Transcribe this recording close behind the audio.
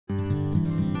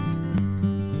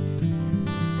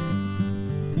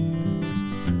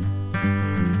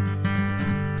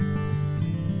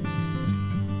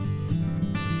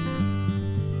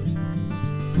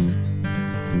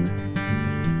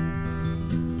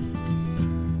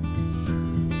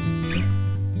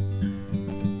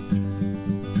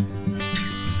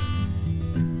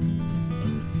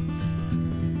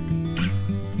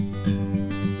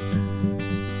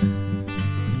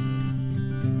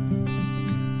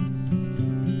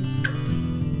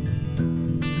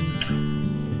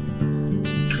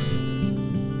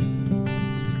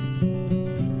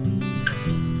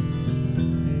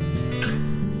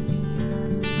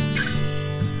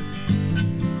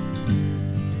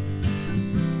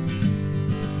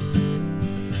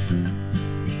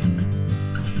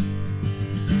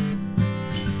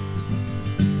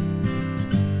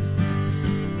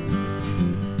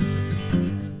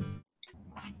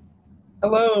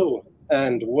Hello,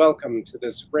 and welcome to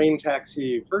this Rain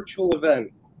Taxi virtual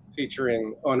event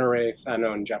featuring Honorée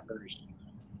Fanonne Jeffers.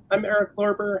 I'm Eric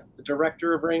Lorber, the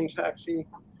director of Rain Taxi.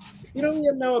 If you don't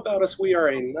yet know about us, we are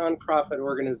a nonprofit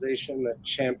organization that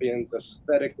champions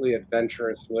aesthetically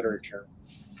adventurous literature.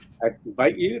 I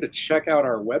invite you to check out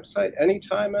our website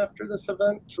anytime after this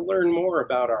event to learn more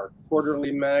about our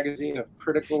quarterly magazine of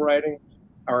critical writing,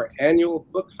 our annual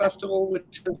book festival,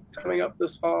 which is coming up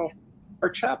this fall, our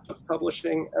chapbook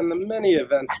publishing, and the many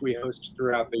events we host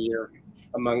throughout the year,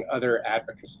 among other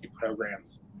advocacy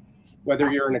programs.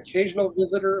 Whether you're an occasional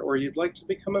visitor or you'd like to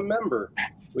become a member,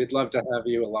 we'd love to have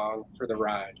you along for the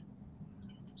ride.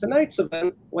 Tonight's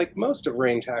event, like most of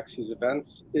Rain Taxi's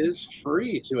events, is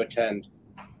free to attend.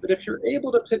 But if you're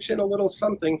able to pitch in a little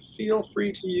something, feel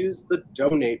free to use the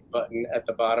donate button at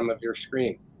the bottom of your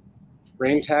screen.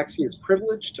 Rain Taxi is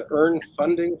privileged to earn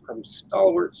funding from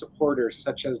stalwart supporters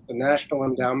such as the National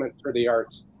Endowment for the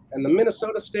Arts and the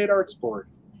Minnesota State Arts Board.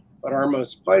 But our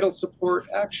most vital support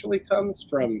actually comes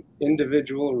from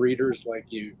individual readers like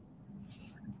you.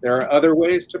 There are other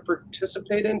ways to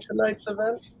participate in tonight's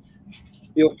event.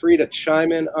 Feel free to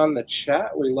chime in on the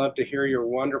chat. We love to hear your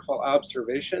wonderful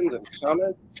observations and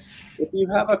comments. If you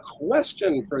have a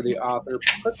question for the author,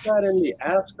 put that in the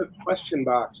Ask a Question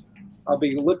box. I'll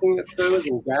be looking at those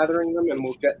and gathering them, and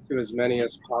we'll get to as many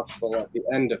as possible at the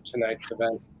end of tonight's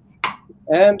event.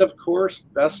 And of course,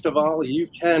 best of all, you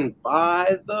can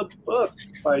buy the book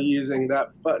by using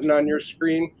that button on your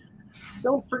screen.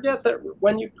 Don't forget that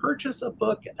when you purchase a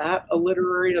book at a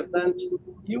literary event,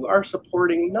 you are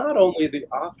supporting not only the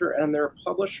author and their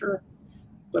publisher,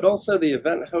 but also the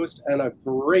event host and a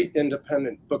great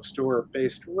independent bookstore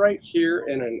based right here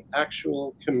in an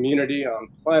actual community on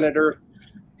planet Earth.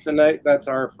 Tonight, that's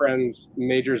our friends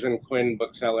Majors and Quinn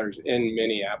Booksellers in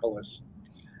Minneapolis.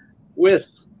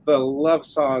 With the Love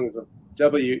Songs of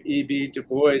W.E.B. Du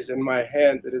Bois in my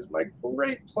hands, it is my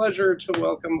great pleasure to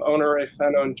welcome Honorée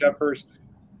Fanonne Jeffers.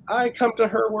 I come to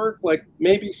her work, like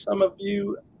maybe some of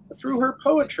you, through her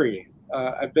poetry.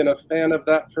 I've been a fan of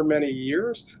that for many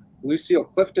years. Lucille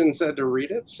Clifton said to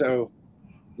read it, so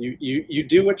you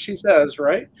do what she says,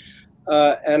 right?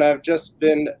 And I've just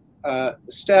been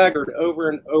staggered over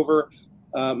and over,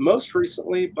 most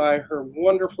recently by her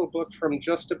wonderful book from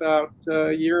just about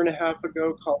a year and a half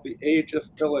ago called The Age of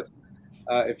Philith.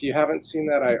 If you haven't seen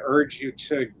that, I urge you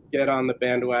to get on the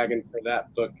bandwagon for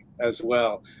that book as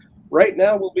well. Right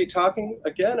now, we'll be talking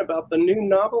again about the new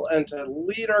novel, and to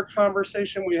lead our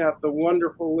conversation, we have the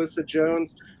wonderful Lissa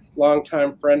Jones,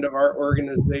 longtime friend of our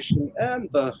organization and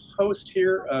the host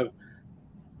here of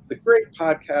the great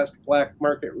podcast Black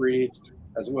Market Reads,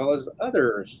 as well as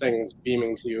other things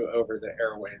beaming to you over the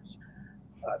airwaves.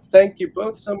 Thank you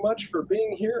both so much for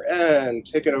being here, and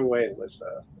take it away,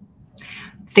 Lissa.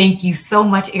 Thank you so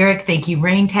much, Eric. Thank you,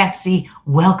 Rain Taxi.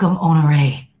 Welcome,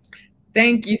 Honorée.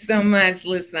 Thank you so much,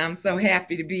 Lissa. I'm so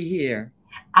happy to be here.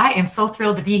 I am so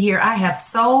thrilled to be here. I have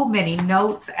so many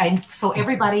notes. And so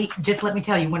everybody, just let me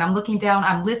tell you, when I'm looking down,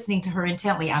 I'm listening to her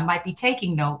intently. I might be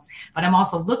taking notes, but I'm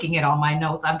also looking at all my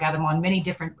notes. I've got them on many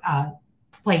different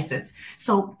places.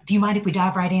 So do you mind if we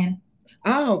dive right in?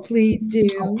 Oh, please do.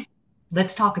 Okay.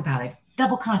 Let's talk about it.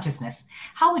 Double consciousness.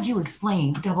 How would you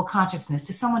explain double consciousness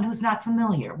to someone who's not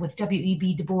familiar with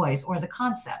W.E.B. Du Bois or the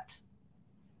concept?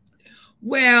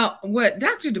 Well, what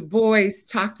Dr. Du Bois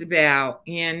talked about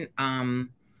in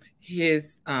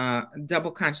his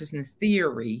double consciousness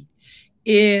theory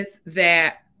is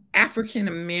that African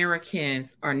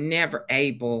Americans are never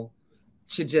able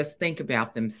to just think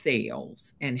about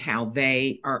themselves and how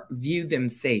they view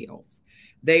themselves.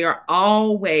 They are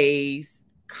always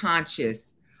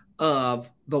conscious of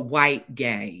the white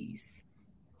gaze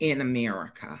in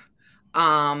America.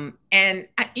 And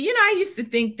I used to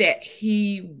think that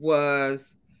he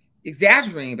was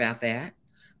exaggerating about that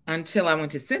until I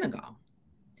went to Senegal.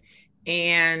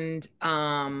 And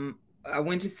I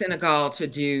went to Senegal to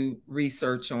do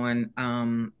research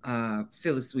on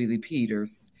Phyllis Wheatley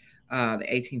Peters, the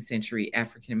 18th century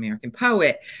African-American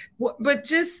poet, but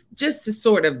just to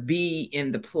sort of be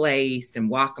in the place and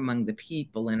walk among the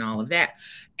people and all of that.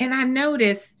 And I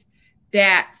noticed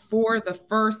that for the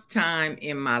first time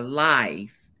in my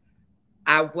life,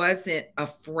 I wasn't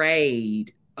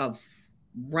afraid of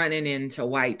running into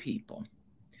white people.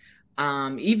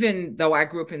 Even though I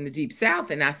grew up in the Deep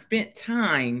South and I spent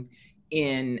time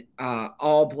in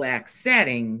all Black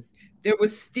settings, there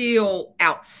was still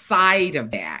outside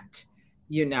of that,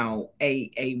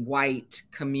 a white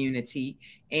community.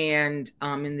 And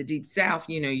in the Deep South,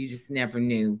 you just never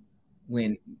knew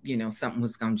when, something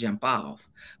was going to jump off.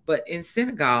 But in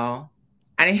Senegal,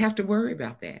 I didn't have to worry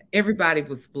about that. Everybody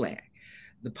was Black.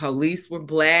 The police were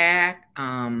Black.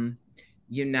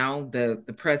 You know,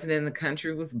 the president of the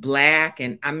country was Black.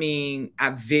 And I mean,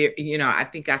 I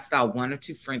think I saw 1 or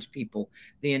 2 French people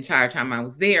the entire time I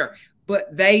was there,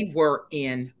 but they were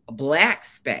in a Black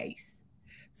space.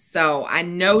 So I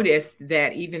noticed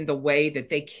that even the way that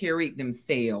they carried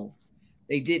themselves,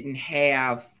 they didn't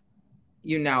have,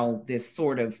 you know, this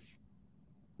sort of,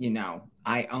 you know,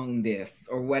 I own this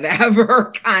or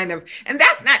whatever kind of, and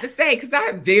that's not to say, because I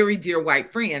have very dear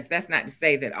white friends, that's not to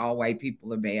say that all white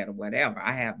people are bad or whatever.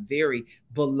 I have very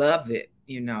beloved,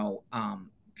 you know,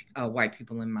 white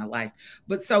people in my life.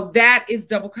 But so that is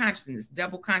double consciousness.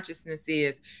 Double consciousness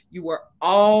is you were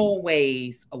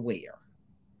always aware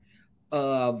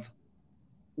of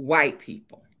white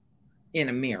people in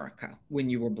America when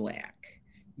you were Black.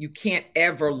 You can't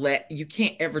ever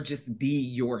just be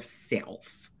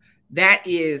yourself. That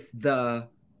is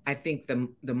I think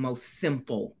the most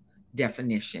simple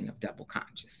definition of double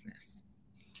consciousness.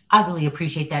 I really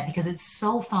appreciate that because it's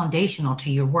so foundational to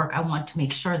your work. I want to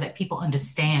make sure that people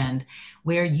understand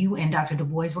where you and Dr. Du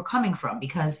Bois were coming from,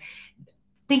 because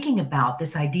thinking about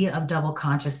this idea of double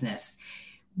consciousness,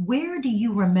 where do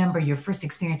you remember your first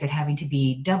experience at having to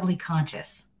be doubly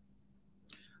conscious?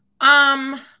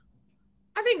 I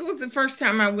think it was the first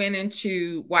time I went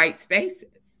into white spaces.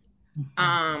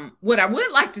 What I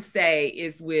would like to say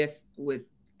is with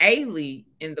Ailey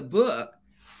in the book,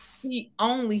 he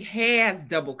only has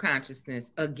double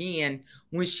consciousness again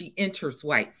when she enters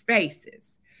white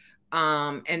spaces.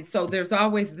 And so there's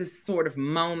always this sort of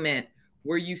moment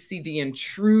where you see the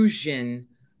intrusion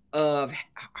of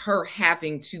her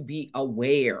having to be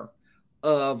aware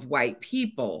of white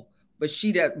people,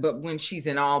 but when she's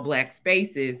in all Black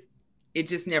spaces, it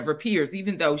just never appears,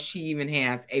 even though she even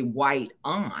has a white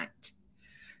aunt.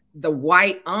 The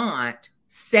white aunt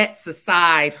sets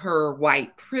aside her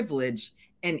white privilege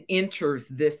and enters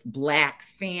this Black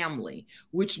family,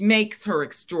 which makes her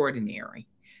extraordinary.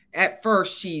 At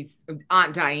first, she's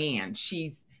Aunt Diane.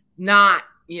 She's not,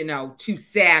 you know, too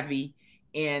savvy.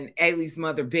 And Ailey's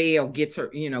mother, Belle,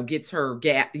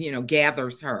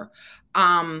 gathers her.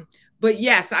 But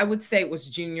yes, I would say it was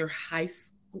junior high school.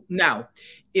 No,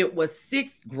 it was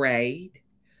 6th grade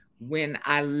when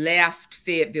I left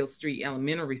Fayetteville Street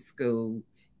Elementary School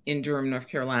in Durham, North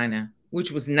Carolina,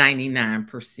 which was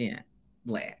 99%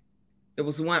 Black. There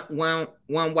was one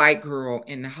white girl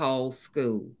in the whole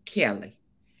school, Kelly.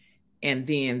 And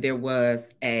then there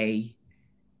was a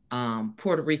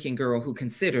Puerto Rican girl who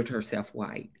considered herself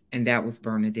white, and that was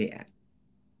Bernadette,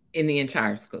 in the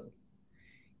entire school.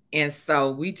 And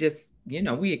so we just, you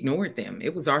know, we ignored them.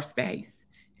 It was our space.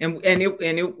 And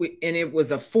it was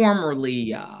a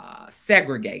formerly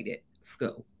segregated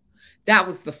school. That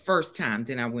was the first time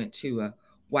then I went to a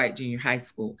white junior high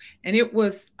school. And it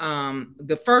was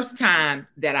the first time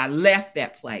that I left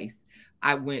that place,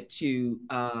 I went to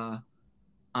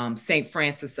St.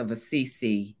 Francis of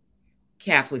Assisi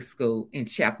Catholic school in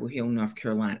Chapel Hill, North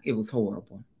Carolina. It was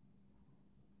horrible.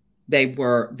 They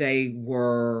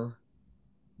were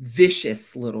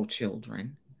vicious little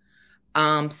children.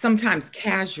 Sometimes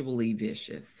casually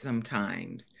vicious,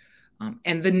 sometimes.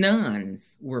 And the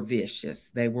nuns were vicious.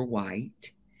 They were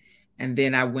white. And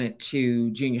then I went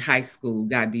to junior high school,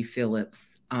 Guy B.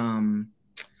 Phillips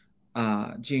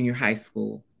junior high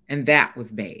school, and that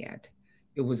was bad.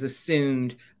 It was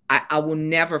assumed, I will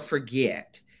never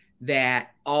forget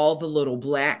that all the little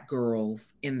Black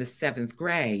girls in the 7th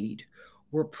grade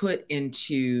were put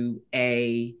into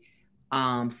a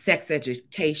sex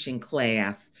education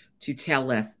class to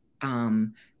tell us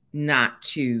not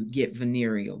to get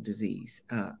venereal disease,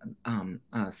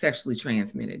 sexually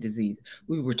transmitted disease.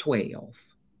 We were 12.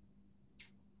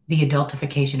 The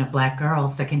adultification of Black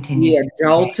girls that continues. The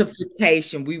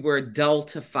adultification. We were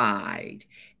adultified.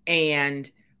 And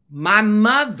my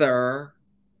mother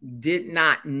did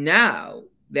not know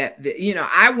that,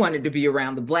 I wanted to be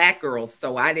around the Black girls.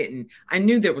 So I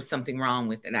knew there was something wrong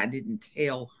with it. I didn't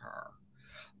tell her.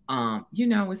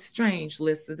 It's strange,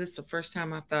 Lissa. This is the first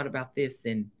time I've thought about this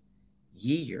in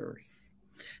years.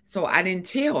 So I didn't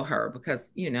tell her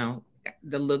because, the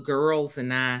little girls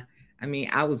and I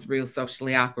was real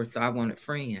socially awkward, so I wanted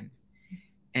friends.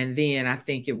 And then I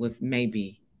think it was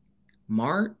maybe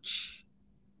March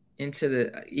into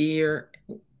the year,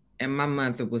 and my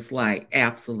mother was like,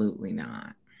 absolutely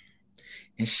not.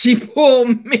 And she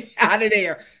pulled me out of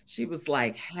there. She was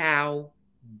like, how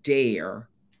dare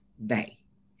they?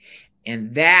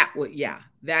 And that was,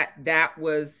 that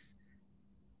was,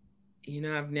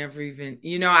 I've never even,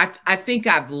 I think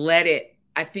I've let it,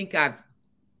 I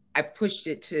pushed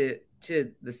it to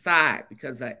the side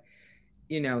because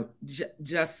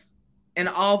just And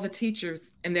all the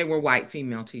teachers, and they were white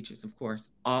female teachers, of course,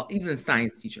 even the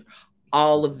science teacher,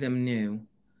 all of them knew,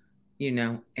 you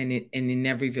know, and it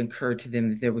never even occurred to them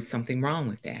that there was something wrong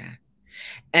with that.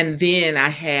 And then I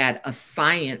had a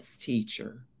science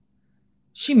teacher.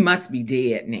 She must be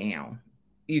dead now.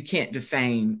 You can't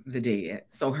defame the dead.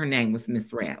 So her name was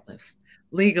Miss Ratliff.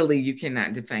 Legally, you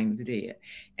cannot defame the dead.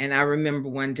 And I remember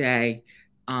one day,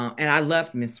 and I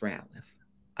loved Miss Ratliff.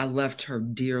 I loved her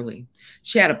dearly.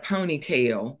 She had a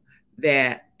ponytail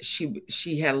that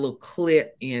she had a little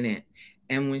clip in it.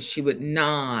 And when she would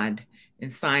nod in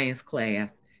science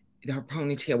class, her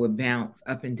ponytail would bounce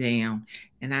up and down.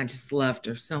 And I just loved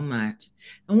her so much.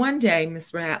 And one day,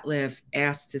 Miss Ratliff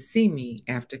asked to see me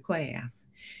after class.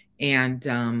 And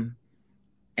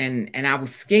I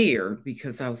was scared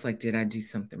because I was like, did I do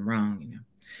something wrong? You know?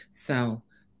 So,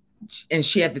 and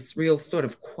she had this real sort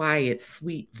of quiet,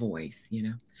 sweet voice, you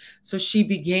know? So she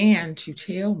began to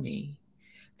tell me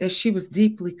that she was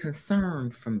deeply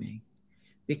concerned for me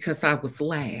because I was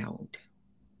loud.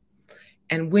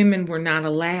 And women were not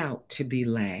allowed to be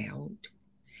loud.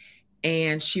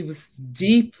 And she was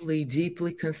deeply,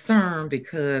 deeply concerned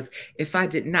because if I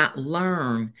did not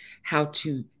learn how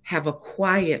to have a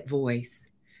quiet voice,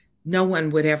 no one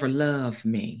would ever love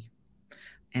me.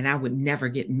 And I would never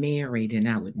get married and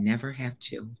I would never have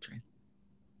children.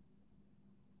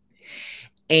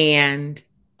 And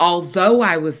although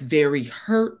I was very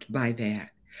hurt by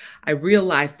that, I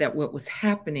realized that what was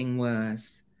happening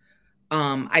was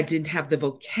I didn't have the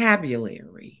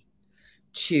vocabulary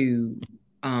to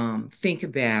think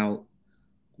about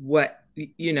what,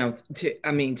 you know,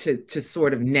 to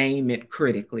sort of name it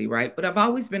critically, right? But I've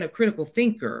always been a critical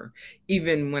thinker,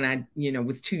 even when I, you know,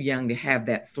 was too young to have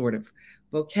that sort of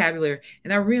vocabulary.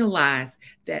 And I realized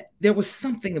that there was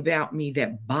something about me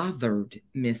that bothered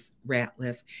Miss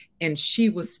Ratliff, and she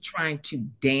was trying to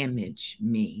damage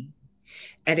me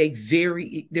at a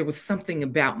there was something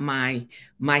about my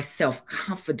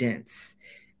self-confidence,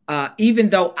 even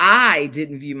though I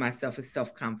didn't view myself as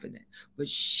self-confident, but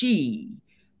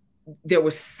there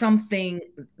was something,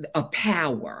 a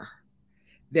power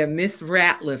that Miss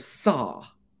Ratliff saw.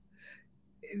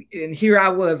 And here I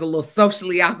was, a little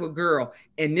socially awkward girl.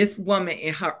 And this woman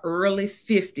in her early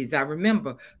 50s, I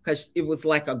remember, because it was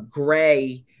like a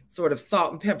gray sort of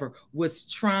salt and pepper, was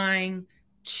trying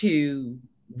to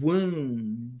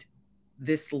wound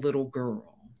this little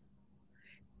girl.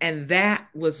 And that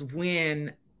was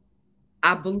when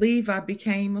I believe I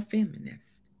became a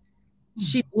feminist.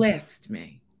 She blessed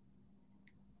me.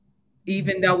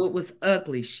 Even though it was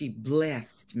ugly, she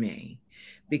blessed me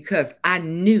because I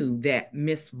knew that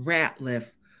Miss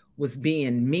Ratliff was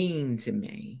being mean to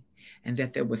me and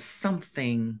that there was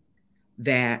something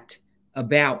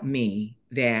about me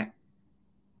that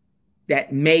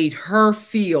made her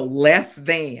feel less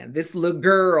than. This little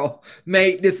girl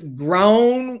made this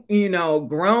grown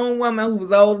woman who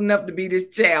was old enough to be this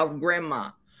child's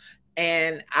grandma.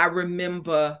 And I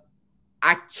remember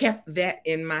I kept that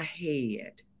in my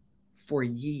head for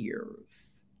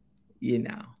years, you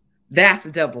know. That's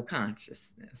double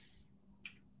consciousness.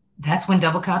 That's when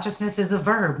double consciousness is a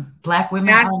verb. Black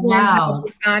women are loud.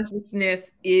 Double consciousness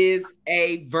is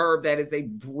a verb. That is a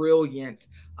brilliant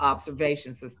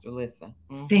observation, Sister Lissa.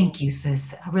 Mm-hmm. Thank you,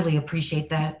 sis. I really appreciate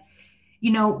that.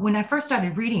 You know, when I first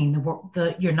started reading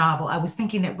your novel, I was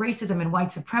thinking that racism and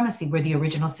white supremacy were the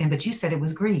original sin, but you said it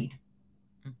was greed.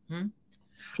 Mm-hmm.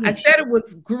 I said it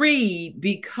was greed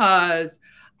because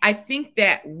I think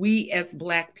that we as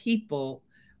Black people,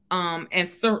 and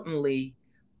certainly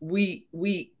we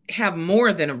have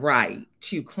more than a right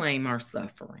to claim our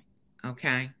suffering,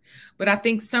 okay? But I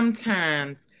think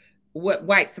sometimes what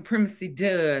white supremacy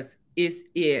does is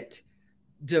it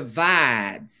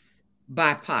divides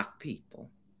BIPOC people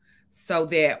so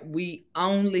that we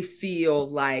only feel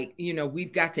like, you know,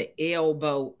 we've got to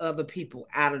elbow other people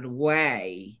out of the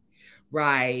way,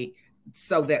 right?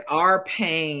 So that our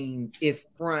pain is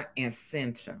front and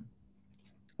center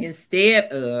instead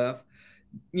of,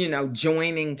 you know,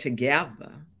 joining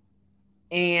together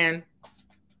and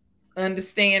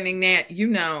understanding that, you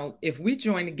know, if we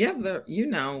join together, you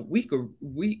know, we could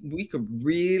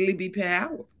really be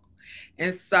powerful.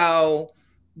 And so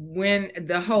when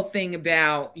the whole thing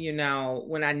about, you know,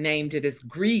 when I named it as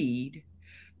greed,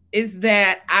 is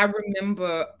that I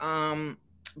remember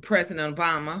President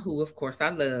Obama, who of course I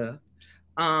love.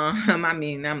 I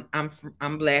mean,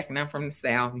 I'm Black and I'm from the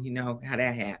South. You know how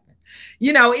that happened.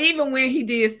 You know, even when he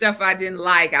did stuff I didn't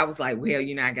like, I was like, well,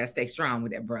 you know, I got to stay strong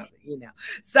with that brother, you know.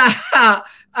 So,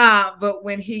 but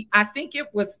when I think it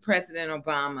was President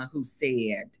Obama who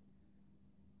said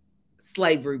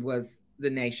slavery was the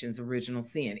nation's original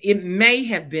sin. It may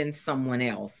have been someone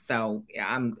else. So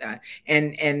I'm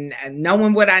and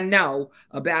knowing what I know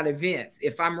about events,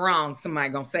 if I'm wrong, somebody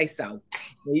gonna say so.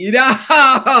 You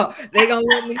know, they gonna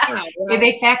let me know. Right?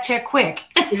 They fact check quick.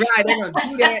 Right, they're gonna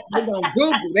do that. They're gonna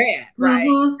Google that, right?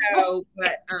 Mm-hmm. So,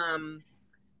 but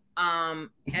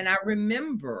and I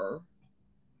remember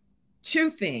two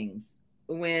things.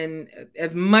 When,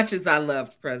 as much as I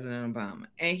loved President Obama,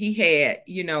 and he had,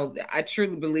 you know, I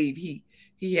truly believe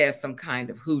he has some kind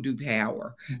of hoodoo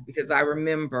power, because I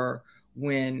remember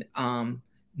when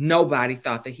nobody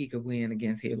thought that he could win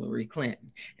against Hillary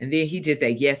Clinton, and then he did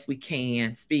that "Yes, we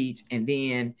can" speech, and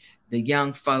then the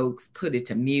young folks put it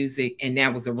to music, and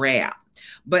that was a wrap.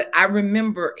 But I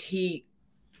remember he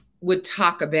would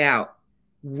talk about,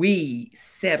 we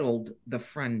settled the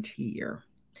frontier.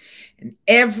 And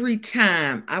every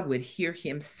time I would hear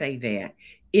him say that,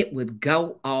 it would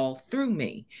go all through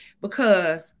me,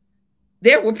 because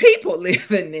there were people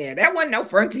living there. There wasn't no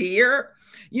frontier.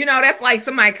 You know, that's like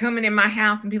somebody coming in my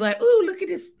house and be like, "Ooh, look at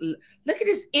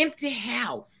this empty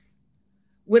house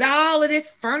with all of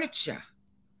this furniture."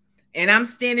 And I'm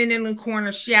standing in the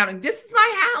corner shouting, "This is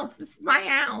my house. This is my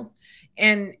house."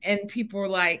 And people were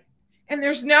like, "And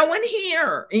there's no one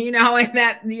here," you know, and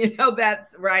that, you know,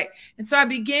 that's right. And so I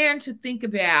began to think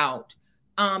about,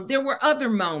 there were other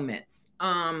moments.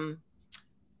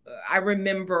 I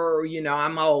remember, you know,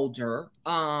 I'm older,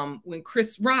 when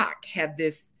Chris Rock had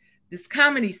this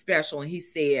comedy special, and he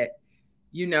said,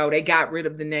 you know, they got rid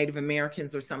of the Native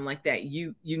Americans or something like that.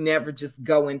 You never just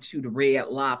go into the Red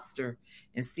Lobster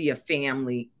and see a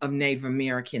family of Native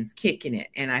Americans kicking it.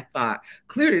 And I thought,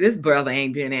 clearly this brother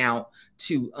ain't been out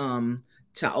to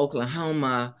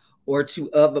Oklahoma or to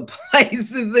other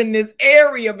places in this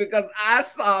area, because I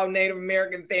saw Native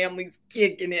American families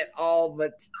kicking it all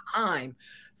the time.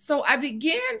 So I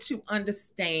began to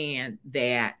understand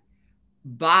that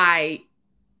by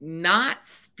not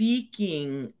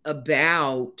speaking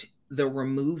about the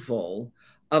removal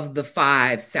of the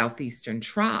 5 Southeastern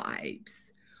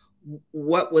tribes,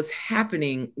 what was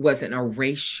happening was an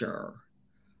erasure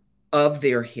of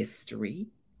their history,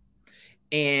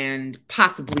 and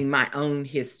possibly my own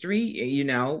history. You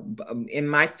know, in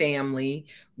my family,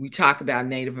 we talk about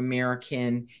Native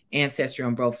American ancestry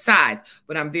on both sides,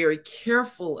 but I'm very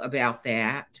careful about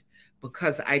that,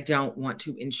 because I don't want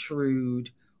to intrude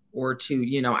or to,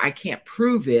 you know, I can't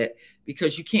prove it,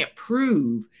 because you can't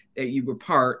prove that you were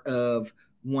part of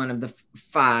one of the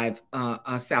 5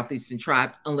 Southeastern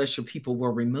tribes unless your people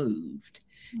were removed.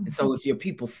 Mm-hmm. And so if your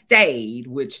people stayed,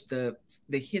 which the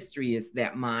history is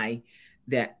that my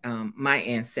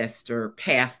ancestor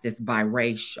passed as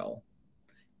biracial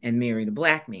and married a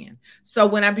Black man. So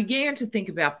when I began to think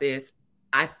about this,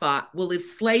 I thought, well, if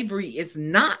slavery is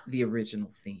not the original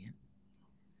sin,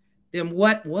 then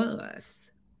what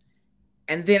was?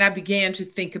 And then I began to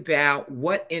think about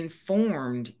what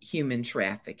informed human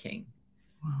trafficking,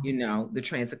 you know, the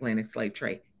transatlantic slave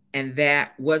trade. And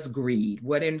that was greed.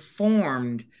 What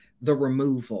informed the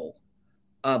removal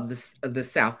of the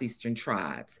Southeastern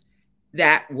tribes?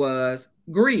 That was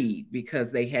greed,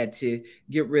 because they had to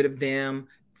get rid of them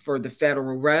for the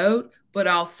federal road, but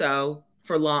also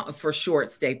for short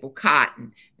staple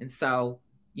cotton. And so,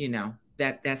 you know,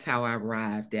 that's how I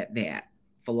arrived at that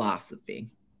philosophy.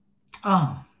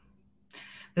 Oh,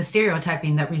 the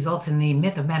stereotyping that results in the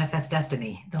myth of manifest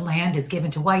destiny. The land is given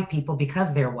to white people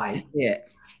because they're white.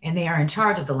 And they are in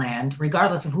charge of the land,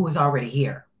 regardless of who is already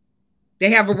here. They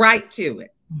have a right to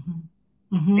it.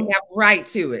 Mm-hmm. Mm-hmm. They have a right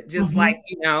to it. Just like,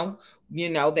 you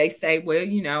know, they say, well,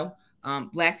 you know,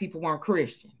 Black people weren't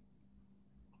Christian.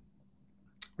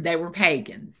 They were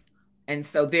pagans. And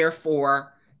so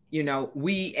therefore, you know,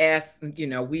 we as, you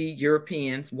know, we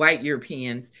Europeans, white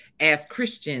Europeans, as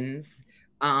Christians,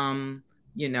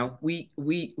 you know,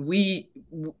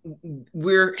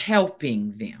 we're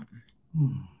helping them,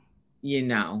 you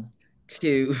know,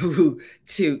 to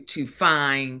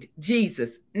find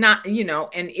Jesus. Not, you know,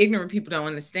 and ignorant people don't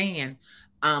understand.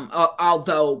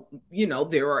 Although, you know,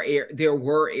 there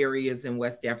were areas in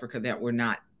West Africa that were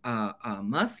not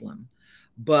Muslim,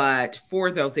 but for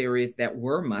those areas that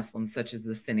were Muslim, such as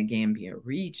the Senegambia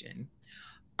region,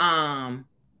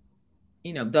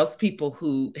 you know, those people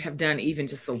who have done even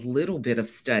just a little bit of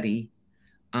study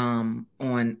on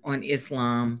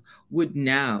Islam would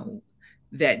know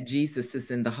that Jesus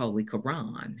is in the Holy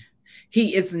Quran.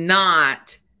 He is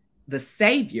not the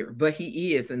savior, but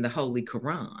he is in the Holy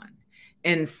Quran.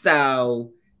 And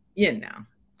so, you know,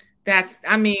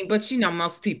 but you know,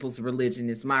 most people's religion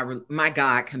is my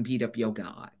God can beat up your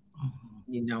God.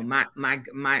 You know,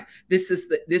 this is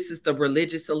the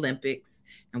religious Olympics,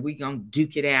 and we're gonna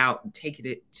duke it out and take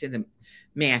it to the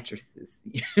mattresses.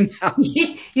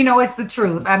 You know, It's the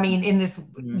truth. I mean, in this,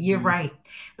 you're right.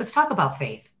 Let's talk about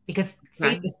faith, because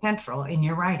faith is central in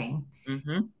your writing.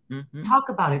 Talk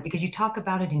about it, because you talk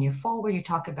about it in your foreword. You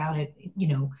talk about it,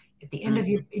 at the end of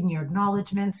in your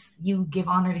acknowledgments, you give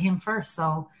honor to him first.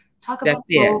 So talk about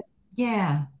it.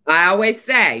 Yeah. I always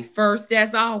say, first,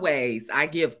 as always, I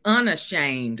give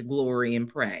unashamed glory and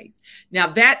praise. Now,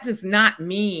 that does not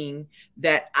mean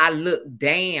that I look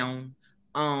down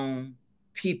on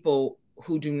people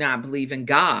who do not believe in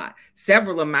God.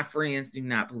 Several of my friends do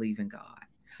not believe in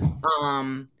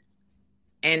God.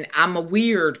 And I'm a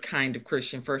weird kind of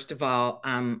Christian. First of all,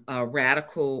 I'm a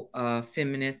radical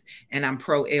feminist, and I'm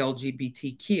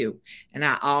pro-LGBTQ. And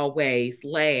I always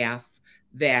laugh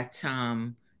that,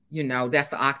 that's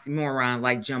the oxymoron,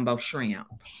 like jumbo shrimp,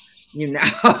 but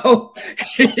that's how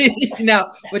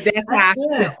I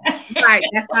feel. Right.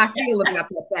 That's how I feel about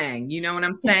that thing. You know what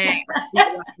I'm saying?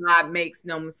 God makes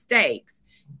no mistakes.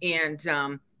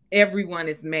 And everyone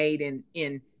is made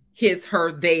in his,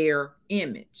 her, their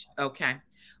image. Okay.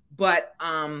 But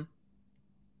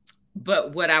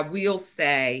what I will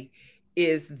say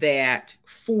is that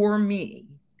for me,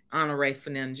 Honorée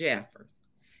Fanonne Jeffers,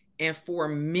 and for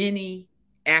many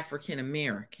African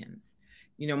Americans,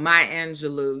 Maya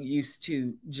Angelou used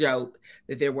to joke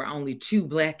that there were only 2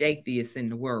 Black atheists in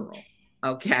the world.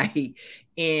 Okay.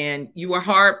 And you were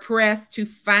hard pressed to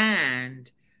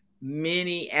find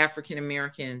many African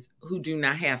Americans who do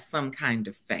not have some kind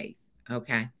of faith.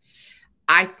 Okay.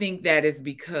 I think that is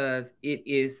because it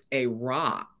is a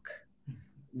rock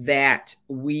that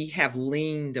we have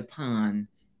leaned upon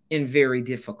in very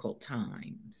difficult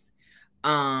times.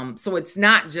 So it's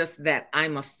not just that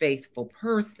I'm a faithful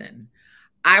person.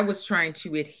 I was trying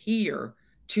to adhere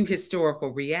to historical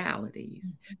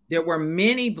realities. There were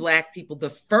many Black people, the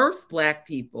first Black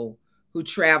people who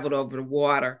traveled over the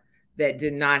water, that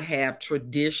did not have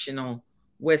traditional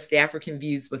West African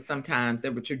views, but sometimes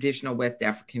there were traditional West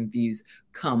African views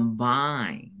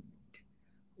combined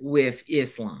with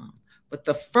Islam. But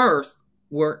the first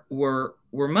were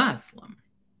Muslim.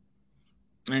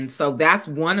 And so that's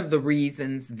one of the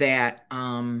reasons that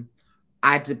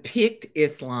I depict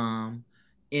Islam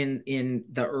in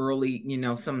the early,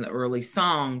 some of the early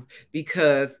songs,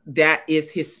 because that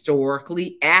is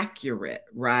historically accurate,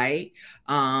 right?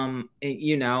 And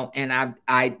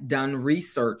I've done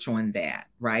research on that,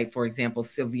 right? For example,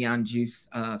 Sylviane Diouf's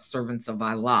Servants of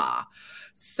Allah.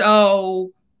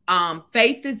 So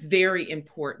faith is very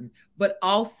important, but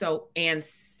also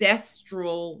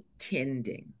ancestral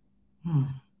tending.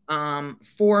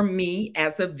 For me,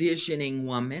 as a visioning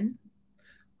woman,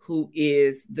 who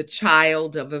is the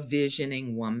child of a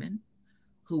visioning woman,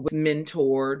 who was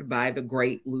mentored by the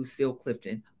great Lucille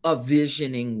Clifton, a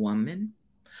visioning woman,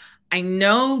 I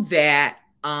know that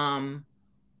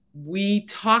we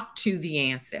talk to the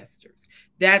ancestors.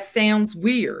 That sounds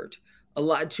weird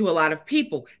to a lot of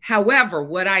people. However,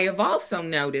 what I have also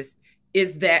noticed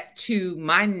is that to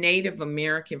my Native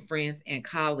American friends and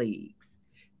colleagues,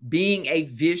 being a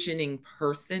visioning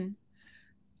person,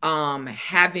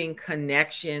 having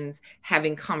connections,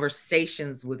 having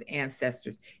conversations with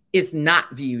ancestors is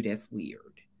not viewed as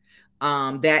weird.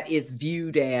 That is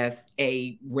viewed as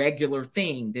a regular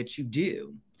thing that you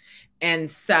do. And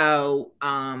so,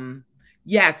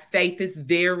 yes, faith is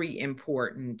very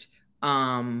important,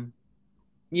 to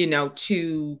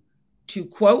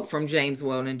quote from James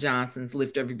Weldon Johnson's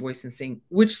Lift Every Voice and Sing,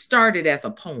 which started as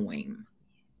a poem.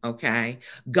 Okay.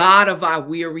 God of our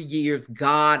weary years,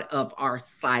 God of our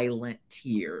silent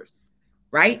tears.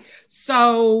 Right.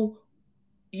 So,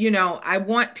 I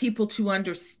want people to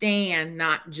understand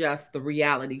not just the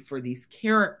reality for these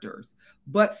characters,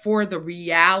 but for the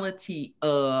reality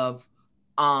of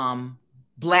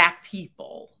Black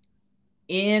people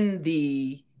in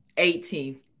the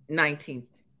 18th, 19th,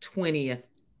 20th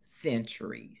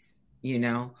centuries,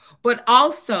 but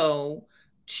also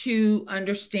to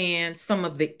understand some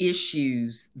of the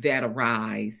issues that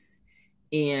arise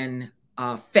in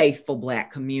faithful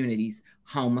Black communities,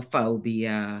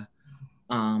 homophobia,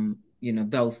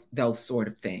 those sort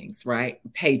of things, right?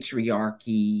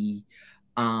 Patriarchy,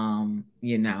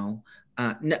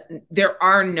 there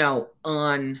are no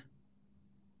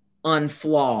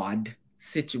unflawed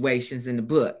situations in the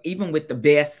book. Even with the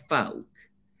best folk,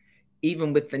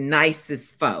 even with the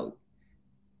nicest folk,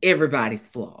 everybody's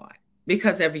flawed,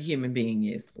 because every human being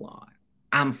is flawed.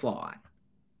 I'm flawed.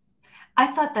 I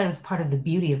thought that was part of the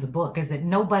beauty of the book, is that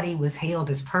nobody was hailed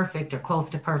as perfect or close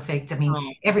to perfect. I mean,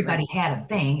 Oh, everybody had a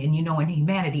thing, and in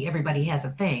humanity, everybody has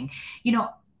a thing. You know,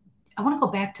 I want to go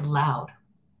back to loud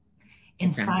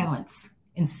and okay. silence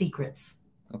and secrets.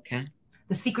 Okay.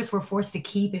 The secrets we're forced to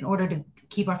keep in order to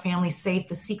keep our families safe.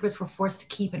 The secrets we're forced to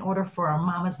keep in order for our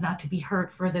mamas not to be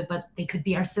hurt further, but they could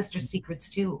be our sister's secrets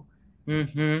too.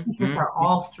 Secrets are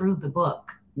all through the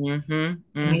book, and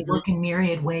they work in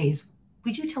myriad ways.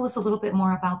 Would you tell us a little bit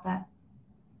more about that?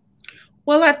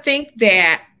 Well, I think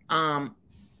that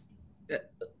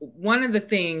one of the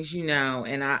things, you know,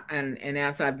 and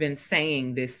as I've been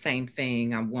saying this same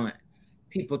thing, I want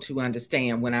people to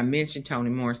understand, when I mention Toni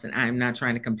Morrison, I'm not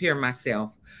trying to compare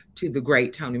myself to the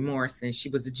great Toni Morrison. She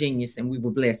was a genius, and we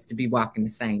were blessed to be walking the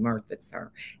same earth as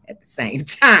her at the same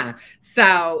time.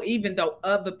 So even though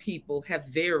other people have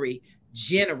very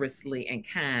generously and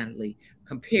kindly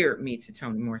compared me to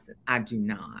Toni Morrison, I do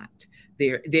not.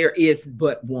 There is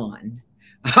but one.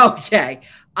 Okay.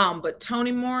 But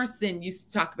Toni Morrison used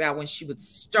to talk about when she would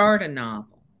start a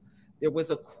novel, there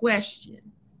was a question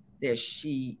that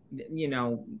she, you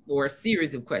know, or a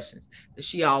series of questions that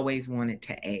she always wanted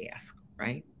to ask,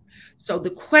 right? So the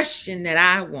question that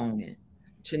I wanted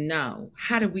to know,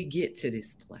 how do we get to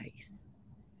this place?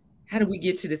 How do we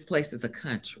get to this place as a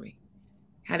country?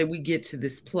 How do we get to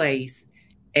this place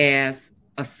as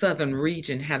a Southern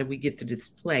region? How do we get to this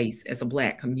place as a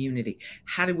Black community?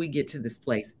 How do we get to this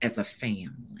place as a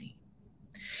family?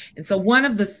 And so one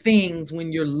of the things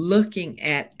when you're looking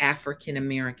at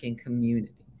African-American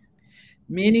communities,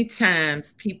 many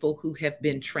times people who have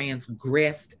been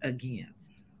transgressed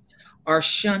against are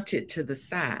shunted to the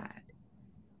side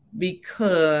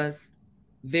because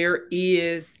there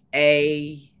is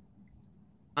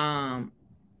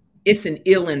it's an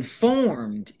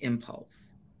ill-informed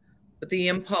impulse. But the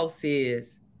impulse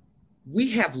is,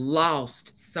 we have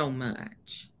lost so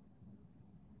much.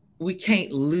 We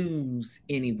can't lose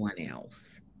anyone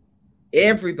else.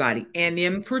 Everybody, and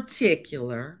in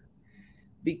particular,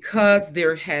 because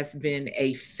there has been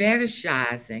a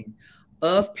fetishizing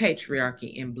of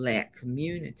patriarchy in Black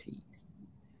communities,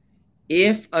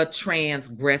 if a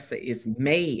transgressor is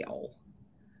male,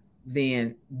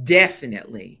 then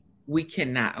definitely we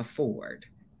cannot afford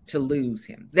to lose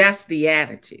him. That's the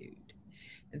attitude.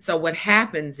 And so what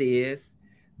happens is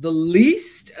the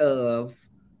least of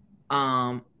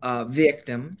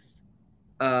victims,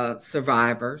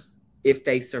 survivors, if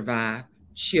they survive,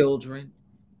 children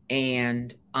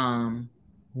and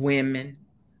women,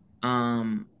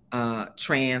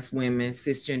 trans women,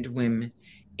 cisgender women,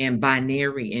 and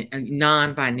binary and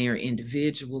non-binary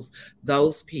individuals,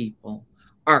 those people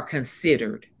are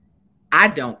considered. I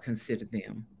don't consider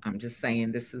them, I'm just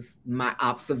saying this is my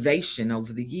observation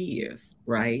over the years,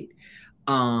 right?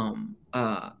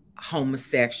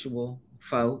 Homosexual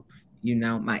folks, you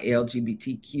know, my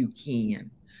LGBTQ kin,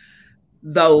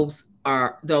 those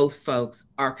folks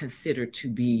are considered to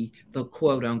be the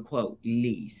quote unquote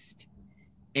least.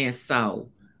 And so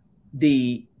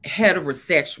the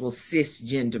heterosexual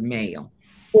cisgender male,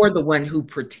 or the one who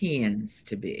pretends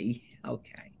to be,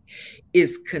 okay,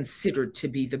 is considered to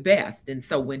be the best. And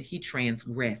so when he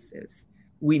transgresses,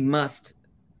 we must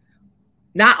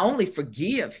not only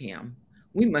forgive him,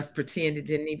 we must pretend it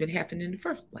didn't even happen in the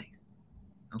first place.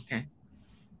 Okay.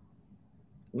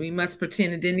 We must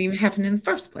pretend it didn't even happen in the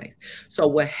first place. So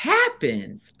what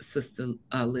happens, Sister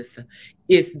Lissa,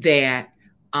 is that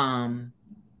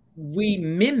we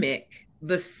mimic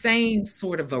the same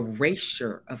sort of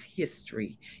erasure of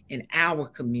history in our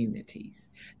communities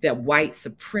that white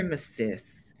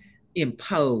supremacists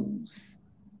impose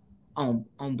on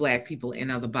Black people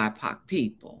and other BIPOC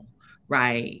people,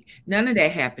 right? None of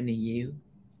that happened to you,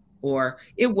 or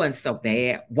it wasn't so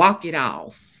bad. Walk it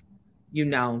off, you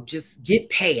know, just get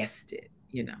past it,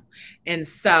 you know. And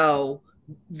so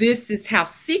this is how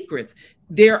secrets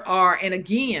there are. And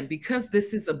again, because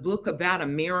this is a book about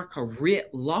America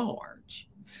writ large,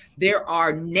 there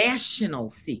are national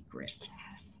secrets.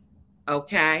 Yes.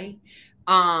 Okay.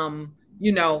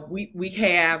 You know, we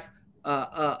have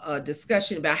a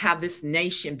discussion about how this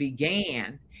nation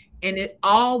began, and it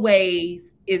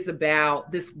always is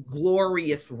about this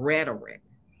glorious rhetoric,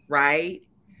 right?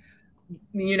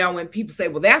 You know, when people say,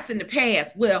 well, that's in the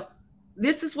past. Well,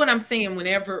 this is what I'm saying.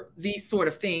 Whenever these sort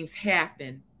of things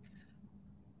happen,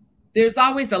 there's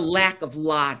always a lack of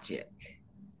logic.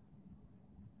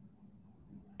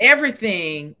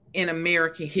 Everything in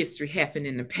American history happened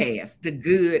in the past, the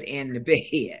good and the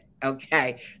bad.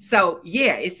 Okay. So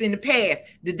yeah, it's in the past.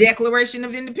 The Declaration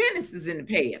of Independence is in the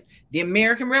past. The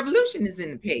American Revolution is in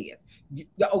the past.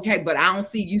 Okay. But I don't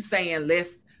see you saying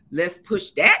let's let's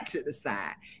push that to the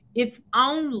side. It's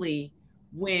only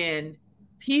when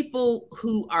people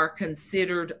who are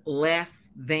considered less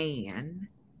than,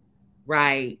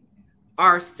 right,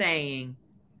 are saying,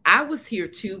 I was here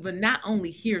too, but not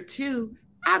only here too,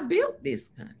 I built this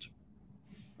country.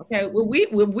 Okay, well,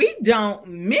 we don't,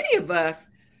 many of us,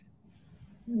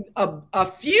 a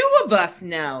few of us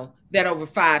know that over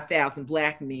 5,000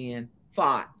 Black men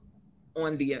fought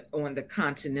on the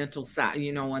continental side,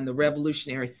 you know, on the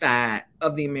revolutionary side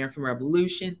of the American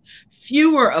Revolution.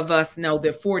 Fewer of us know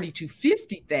that 40 to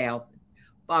 50,000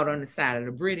 fought on the side of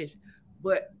the British,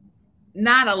 but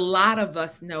not a lot of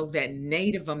us know that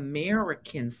Native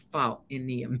Americans fought in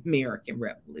the American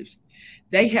Revolution.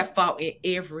 They have fought in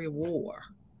every war.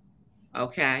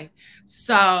 Okay,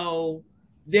 so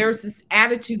there's this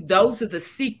attitude, those are the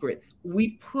secrets.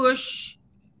 We push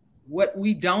what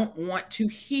we don't want to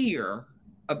hear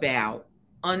about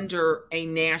under a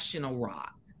national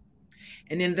rock.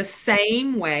 And in the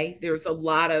same way, there's a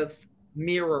lot of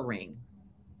mirroring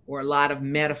or a lot of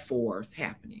metaphors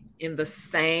happening. In the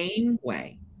same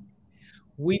way,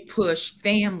 we push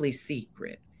family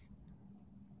secrets.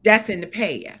 That's in the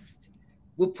past.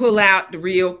 We'll pull out the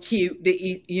real cute,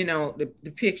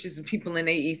 the pictures of people in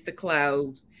their Easter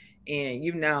clothes, and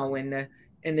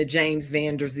and the James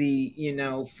Van Der Zee,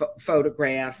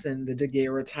 photographs and the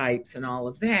daguerreotypes and all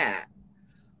of that.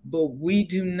 But we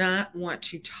do not want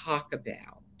to talk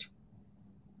about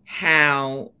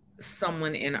how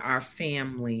someone in our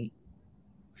family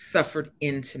suffered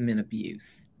intimate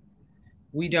abuse.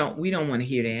 We don't want to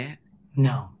hear that.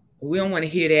 No. We don't want to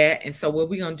hear that. And so what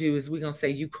we're going to do is we're going to say,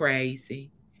 you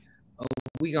crazy. Or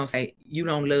we're going to say, you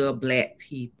don't love Black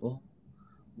people.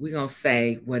 We're going to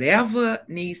say whatever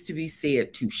needs to be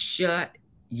said to shut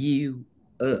you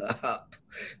up,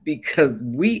 because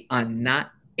we are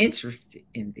not interested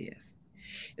in this.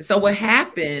 And so what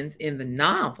happens in the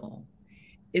novel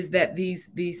is that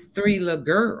these three little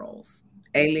girls,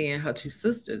 Ailey and her two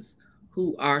sisters,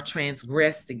 who are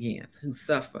transgressed against, who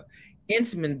suffer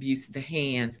intimate abuse at the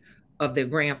hands of their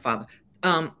grandfather.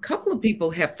 Couple of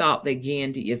people have thought that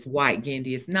Gandhi is white.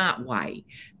 Gandhi is not white.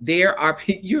 There are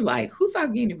people, you're like, who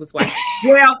thought Gandhi was white?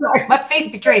 Well, sorry, my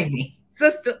face betrays me.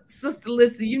 Sister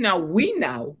Lissa, we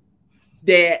know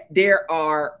that there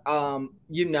are,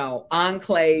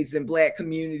 enclaves and Black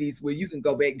communities where you can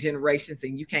go back generations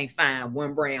and you can't find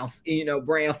one brown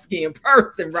skinned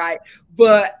person, right?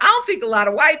 But I don't think a lot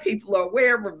of white people are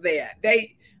aware of that.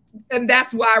 And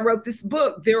that's why I wrote this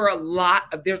book.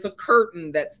 There's a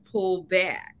curtain that's pulled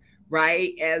back,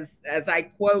 right? As I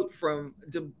quote from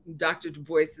Dr. Du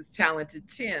Bois's Talented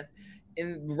 10th,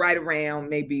 and right around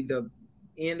maybe the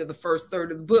end of the first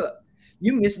third of the book.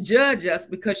 You misjudge us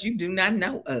because you do not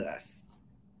know us.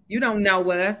 You don't know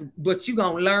us, but you're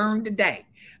going to learn today.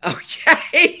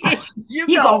 Okay? You're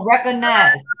going to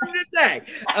recognize today.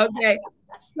 Okay?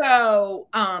 So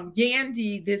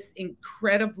Gandhi, this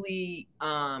incredibly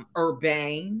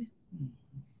urbane,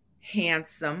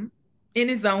 handsome in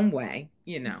his own way,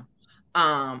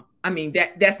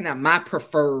 that's not my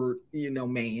preferred,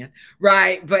 man,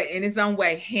 right? But in his own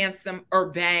way, handsome,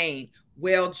 urbane,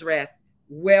 well-dressed,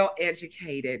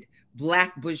 well-educated,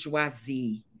 Black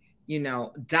bourgeoisie,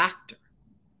 doctor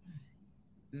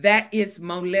that is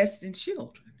molesting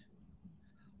children.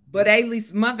 But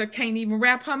Ailey's mother can't even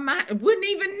wrap her mind, wouldn't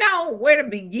even know where to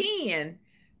begin,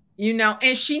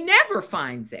 and she never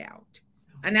finds out.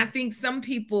 And I think some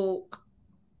people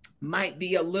might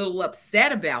be a little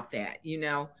upset about that,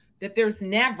 that there's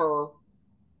never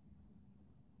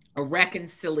a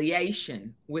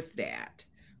reconciliation with that,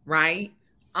 right?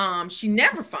 She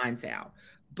never finds out,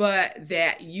 but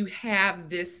that you have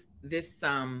this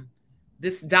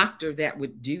doctor that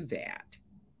would do that.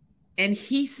 And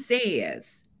he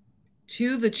says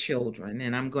to the children,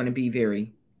 and I'm going to be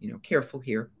very, careful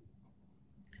here,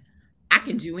 I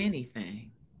can do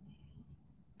anything.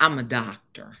 I'm a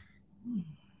doctor.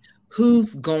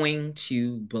 Who's going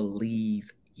to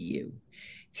believe you?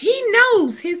 He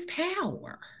knows his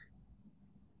power.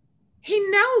 He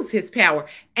knows his power.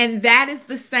 And that is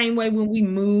the same way when we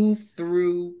move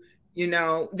through,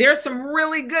 there's some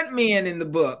really good men in the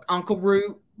book, Uncle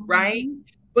Root, right?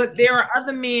 But there are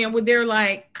other men where they're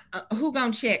like, who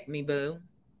gonna check me, boo?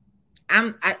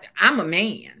 I'm a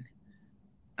man.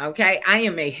 Okay. I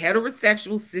am a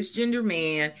heterosexual cisgender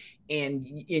man, and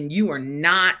you are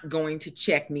not going to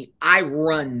check me. I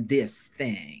run this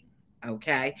thing.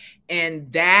 Okay.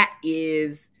 And that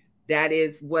is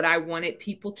what I wanted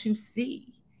people to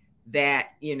see,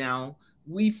 that,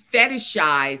 we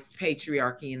fetishize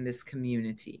patriarchy in this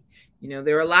community.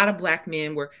 There are a lot of Black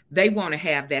men where they want to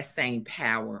have that same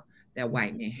power that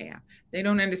white men have. They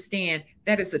don't understand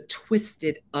that is a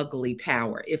twisted, ugly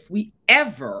power. If we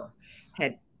ever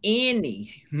had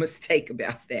any mistake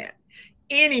about that,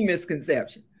 any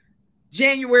misconception,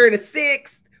 January the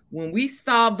 6th, when we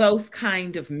saw those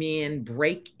kind of men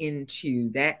break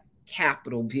into that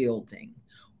Capitol building,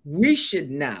 we should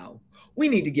know we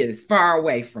need to get as far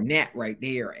away from that right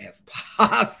there as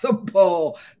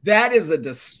possible. That is a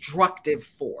destructive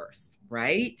force,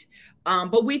 right?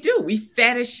 But we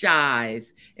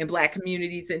fetishize in Black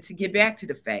communities. And to get back to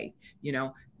the faith, you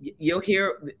know, you'll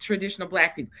hear the traditional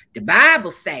Black people, the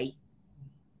Bible say,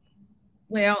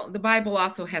 well, the Bible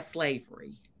also has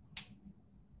slavery.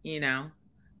 You know,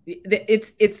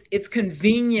 it's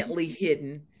conveniently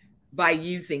hidden by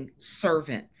using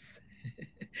servants.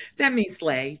 That means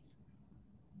slaves.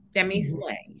 That means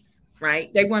slaves,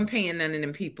 right? They weren't paying none of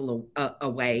them people a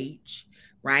wage,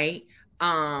 right?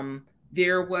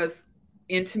 There was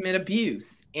intimate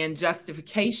abuse and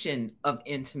justification of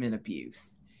intimate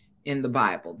abuse in the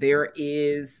Bible. There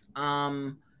is,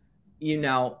 you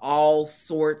know, all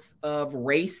sorts of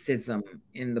racism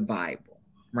in the Bible,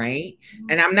 right?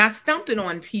 And I'm not stumping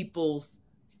on people's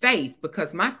faith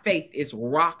because my faith is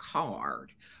rock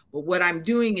hard. But what I'm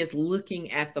doing is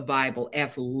looking at the Bible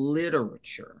as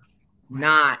literature,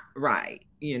 not right,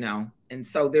 you know. And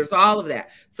so there's all of that.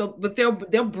 So, but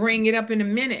they'll bring it up in a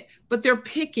minute, but they're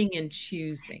picking and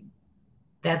choosing.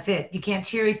 That's it. You can't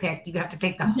cherry pick. You have to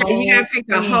take the whole. You have to take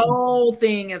the whole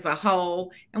thing as a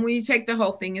whole. And when you take the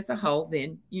whole thing as a whole,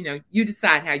 then you know you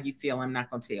decide how you feel. I'm not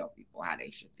going to tell people how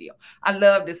they should feel. I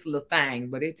love this little thing,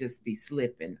 but it just be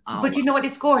slipping. But you know what?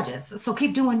 It's gorgeous. So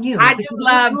keep doing you. I do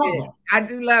love it. I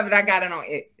do love it. I got it on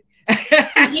Etsy.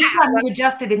 Each time you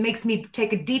adjust it, it makes me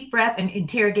take a deep breath and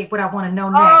interrogate what I want to know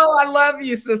next. Oh, I love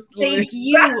you, sister. Thank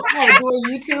you. I adore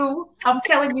you too. I'm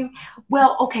telling you.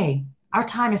 Well, okay. Our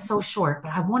time is so short,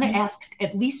 but I want to ask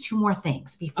at least 2 more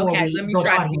things before we go to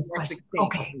audience questions.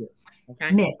 Okay.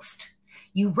 Mixed.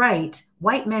 You write,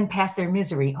 white men pass their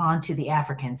misery on to the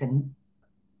Africans. And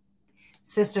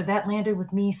sister, that landed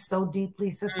with me so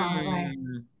deeply, Sister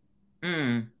Honorée.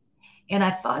 And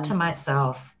I thought to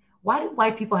myself, why do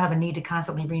white people have a need to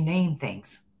constantly rename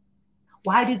things?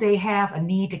 Why do they have a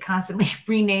need to constantly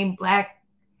rename Black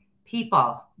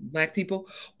people? Black people.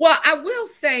 Well, I will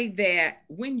say that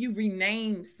when you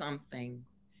rename something,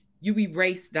 you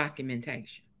erase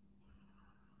documentation.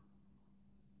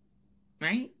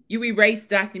 Right? You erase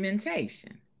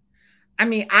documentation. I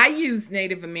mean, I use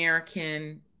Native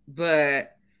American,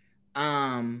 but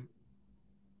you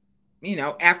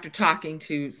know, after talking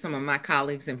to some of my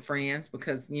colleagues and friends,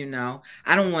 because you know,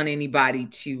 I don't want anybody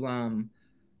to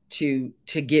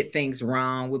get things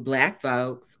wrong with Black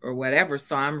folks or whatever.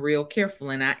 So I'm real careful.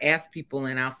 And I ask people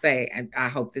and I'll say, I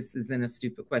hope this isn't a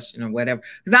stupid question or whatever,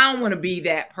 because I don't want to be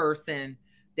that person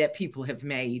that people have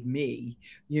made me,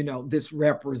 you know, this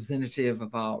representative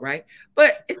of all, right?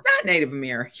 But it's not Native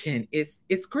American. It's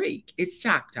Greek. It's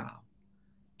Choctaw.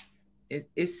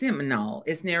 It's Seminole.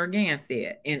 It's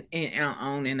Narragansett, and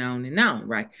on and on and on,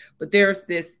 right? But there's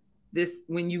this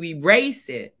when you erase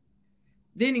it,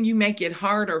 then you make it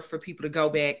harder for people to go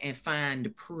back and find the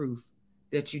proof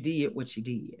that you did what you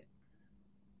did.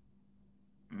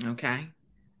 Okay.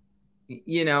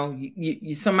 You know,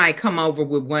 you somebody come over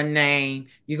with one name,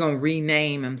 you're going to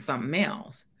rename them something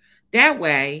else. That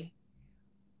way,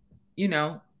 you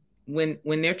know, when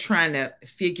they're trying to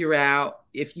figure out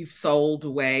if you've sold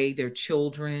away their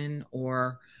children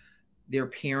or their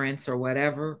parents or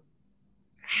whatever,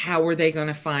 how are they going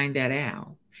to find that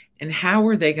out? And how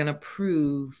are they going to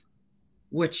prove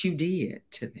what you did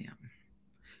to them?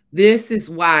 This is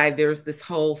why there's this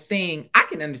whole thing. I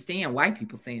can understand white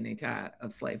people saying they're tired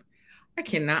of slavery. I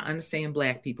cannot understand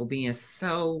Black people being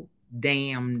so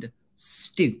damned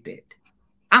stupid.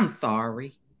 I'm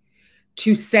sorry.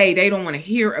 To say they don't want to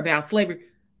hear about slavery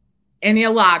and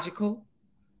illogical.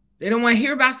 They don't want to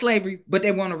hear about slavery, but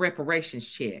they want a reparations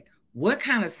check. What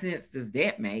kind of sense does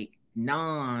that make?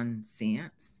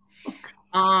 Nonsense.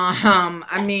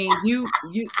 I mean,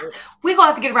 we're gonna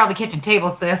have to get around the kitchen table,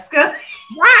 sis.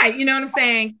 Right, you know what I'm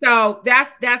saying? So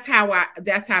that's how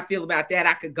I feel about that.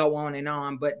 I could go on and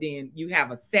on, but then you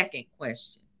have a second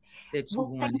question that you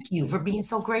want. Thank you for being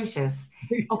so gracious.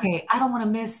 Okay, I don't want to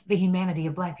miss the humanity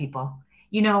of Black people.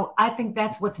 You know, I think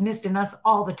that's what's missed in us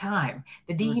all the time.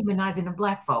 The dehumanizing of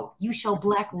Black folk. You show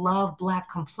Black love,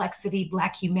 Black complexity,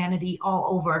 Black humanity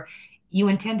all over. You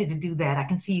intended to do that. I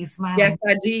can see you smiling. Yes,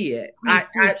 I did.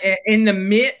 I in the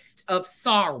midst of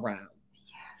sorrow.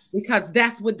 Yes. Because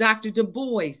that's what Dr. Du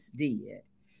Bois did.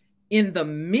 In the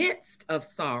midst of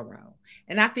sorrow.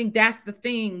 And I think that's the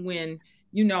thing when,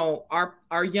 you know,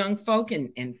 our young folk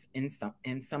and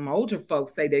some older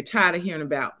folks say they're tired of hearing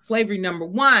about slavery. Number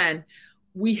one,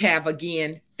 we have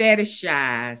again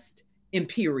fetishized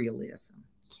imperialism.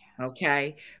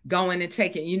 Okay, going and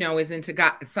taking, you know, as in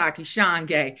Tagasaki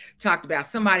Shange talked about,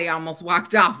 somebody almost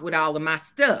walked off with all of my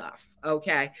stuff.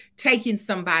 Okay, taking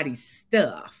somebody's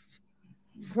stuff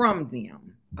from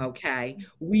them. Okay,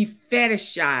 we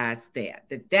fetishize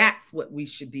that's what we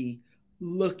should be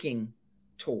looking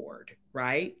toward,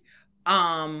 right?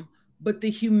 But the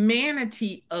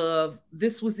humanity of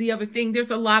this was the other thing.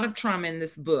 There's a lot of trauma in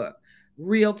this book.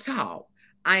 Real talk.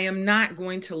 I am not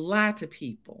going to lie to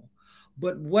people.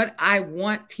 But what I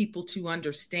want people to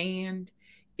understand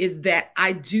is that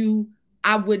I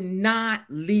would not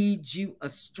lead you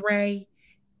astray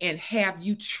and have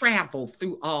you travel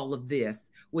through all of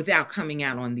this without coming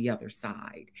out on the other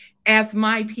side, as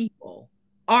my people,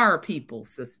 our people,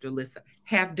 Sister Lissa,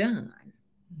 have done.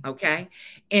 Okay.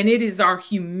 And it is our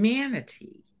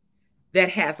humanity that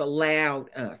has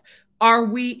allowed us. Are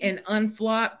we an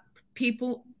unflawed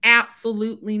people?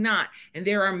 Absolutely not. And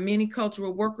there are many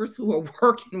cultural workers who are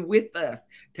working with us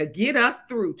to get us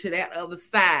through to that other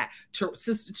side.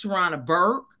 Sister Tarana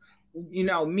Burke, you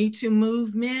know, Me Too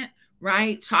movement,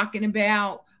 right? Talking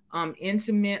about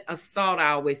intimate assault.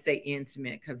 I always say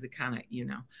intimate because it kind of, you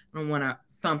know, I don't want to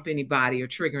thump anybody or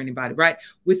trigger anybody, right?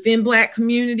 Within Black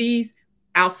communities,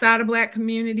 outside of Black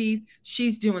communities,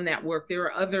 she's doing that work. There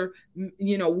are other,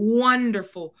 you know,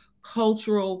 wonderful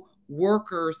cultural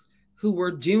workers who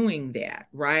were doing that,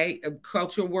 right?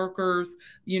 Cultural workers,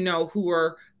 you know, who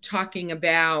are talking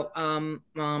about,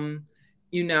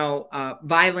 you know,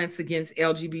 violence against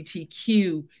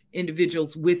LGBTQ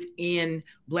individuals within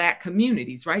Black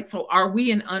communities, right? So are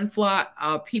we an unflawed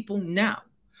people? No.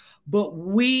 But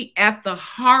we, at the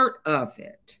heart of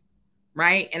it,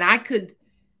 right? And I could,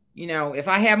 you know, if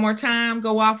I had more time,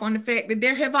 go off on the fact that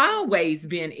there have always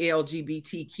been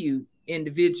LGBTQ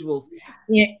individuals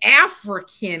in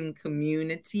African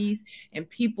communities and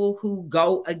people who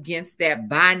go against that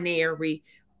binary,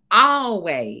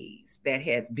 always that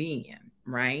has been,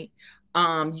 right?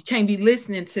 You can't be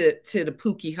listening to the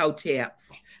Pookie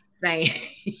Hoteps saying,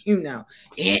 you know,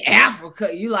 in Africa,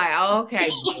 you like, oh, okay.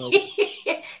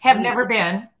 Have never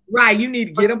been. Right, you need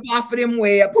to get up off of them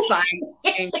websites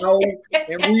and go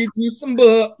and read you some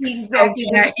books. Exactly.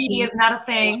 Okay. Is not a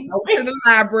thing. Go to the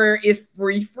library. It's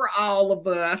free for all of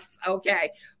us.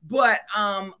 Okay. But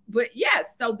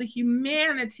yes, so the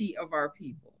humanity of our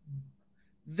people,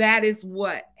 that is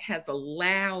what has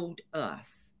allowed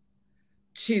us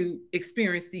to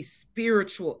experience these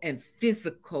spiritual and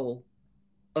physical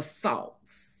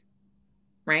assaults,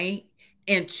 right?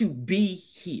 And to be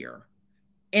here.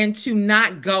 And to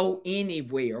not go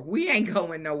anywhere. We ain't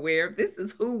going nowhere. This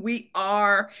is who we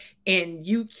are, and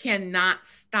you cannot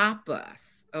stop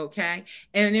us, okay?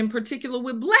 And in particular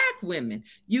with Black women,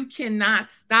 you cannot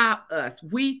stop us.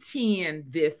 We tend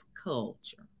this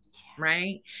culture,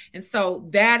 right? And so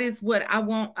that is what I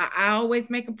want. I always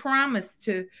make a promise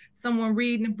to someone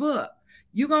reading a book.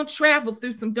 You're going to travel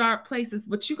through some dark places,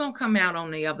 but you're going to come out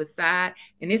on the other side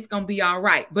and it's going to be all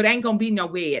right. But ain't going to be no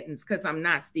weddings because I'm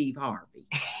not Steve Harvey.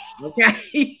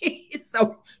 Okay.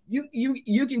 So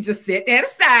you can just set that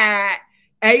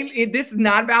aside. This is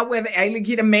not about whether Ailey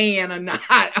get a man or not.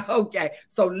 Okay.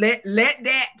 So let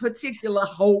that particular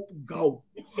hope go.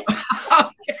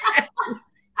 Okay.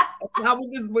 That's not what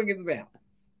this book is about.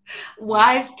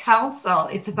 Wise counsel.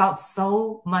 It's about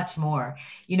so much more.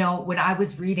 You know, when I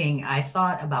was reading, I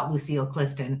thought about Lucille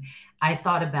Clifton. I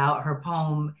thought about her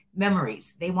poem,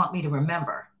 Memories. They want me to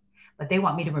remember, but they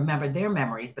want me to remember their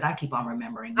memories, but I keep on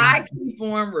remembering mine. I keep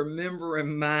on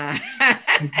remembering mine.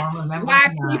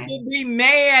 Why people be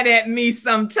mad at me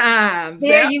sometimes.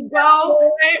 There you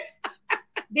go.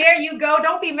 There you go.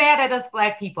 Don't be mad at us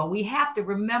Black people. We have to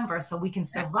remember so we can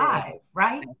survive,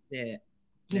 right? That's it.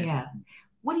 Yeah.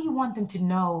 What do you want them to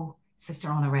know, Sister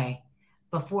Honorée,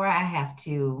 before I have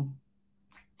to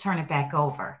turn it back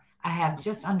over? I have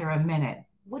just under a minute.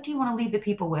 What do you want to leave the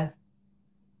people with?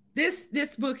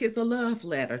 This book is a love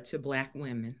letter to Black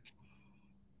women.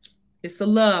 It's a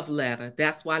love letter.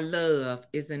 That's why love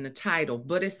is in the title,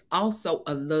 but it's also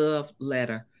a love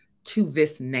letter to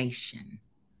this nation.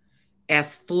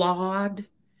 As flawed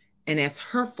and as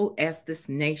hurtful as this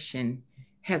nation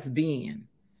has been,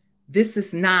 this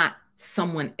is not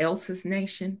someone else's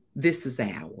nation. This is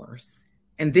ours.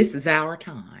 And this is our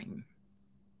time.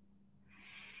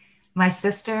 My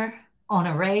sister,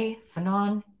 Honorée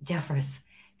Fanonne Jeffers,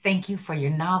 thank you for your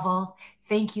novel.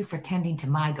 Thank you for tending to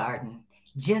my garden.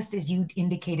 Just as you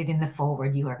indicated in the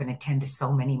foreword, you are going to tend to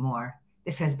so many more.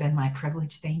 This has been my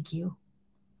privilege. Thank you.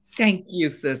 Thank you,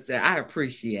 sister. I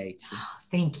appreciate you.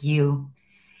 Thank you.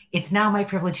 It's now my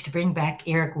privilege to bring back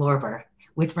Eric Lorber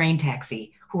with Rain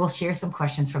Taxi, who will share some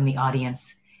questions from the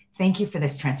audience. Thank you for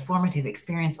this transformative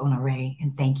experience, Honorée,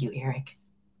 and thank you, Eric.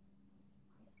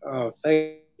 Oh,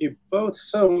 thank you both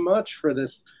so much for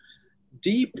this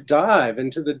deep dive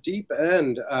into the deep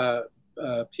end.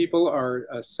 People are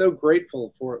so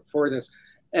grateful for this.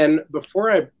 And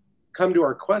before I come to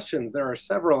our questions, there are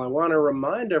several. I want to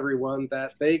remind everyone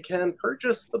that they can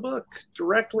purchase the book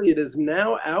directly. It is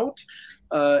now out.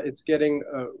 It's getting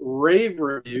rave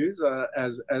reviews,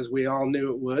 as we all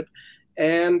knew it would.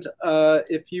 And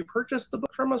if you purchase the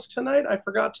book from us tonight, I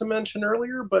forgot to mention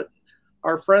earlier, but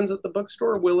our friends at the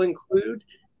bookstore will include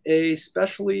a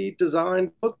specially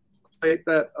designed book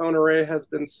that Honorée has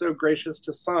been so gracious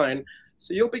to sign.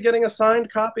 So you'll be getting a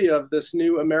signed copy of this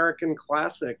new American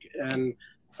classic. And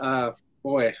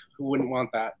boy, who wouldn't want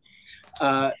that?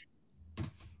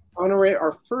 Honorée,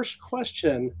 our first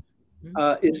question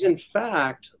is in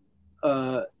fact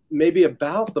maybe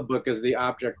about the book as the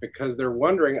object, because they're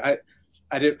wondering,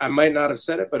 I might not have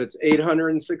said it, but it's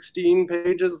 816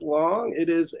 pages long. It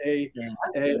is a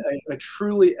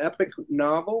truly epic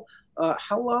novel.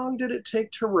 How long did it take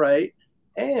to write?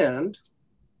 And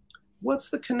what's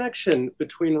the connection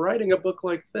between writing a book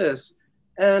like this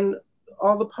and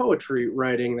all the poetry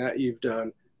writing that you've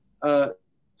done?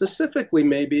 Specifically,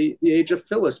 maybe The Age of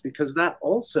Phyllis, because that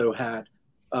also had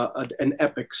an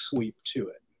epic sweep to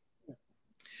it.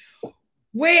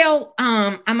 Well,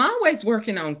 I'm always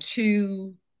working on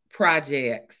 2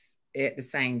 projects at the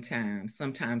same time,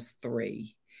 sometimes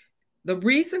 3. The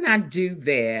reason I do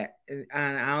that,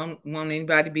 I don't want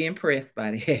anybody to be impressed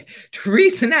by that. The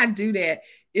reason I do that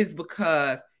is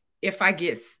because if I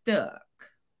get stuck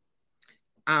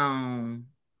on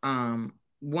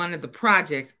one of the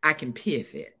projects, I can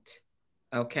pivot,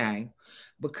 okay?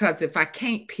 Because if I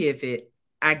can't pivot,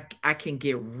 I can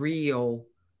get real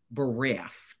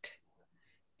bereft.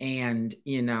 And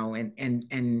it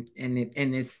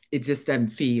just doesn't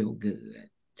feel good.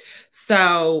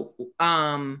 So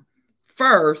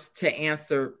first, to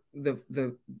answer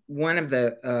the one of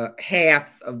the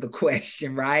halves of the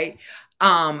question, right?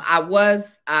 I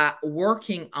was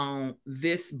working on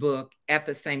this book at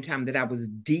the same time that I was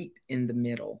deep in the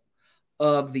middle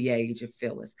of The Age of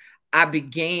Phyllis. I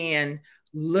began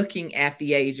looking at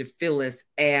The Age of Phyllis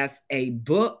as a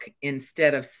book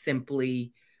instead of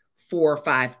simply 4 or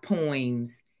 5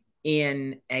 poems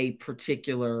in a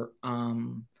particular,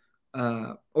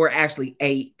 or actually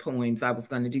 8 poems. I was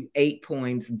going to do 8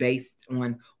 poems based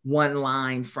on one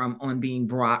line from On Being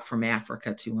Brought from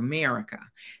Africa to America.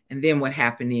 And then what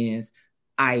happened is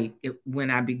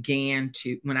when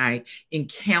I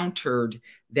encountered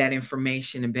that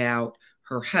information about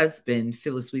her husband,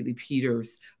 Phyllis Wheatley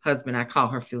Peters' husband, I call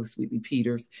her Phyllis Wheatley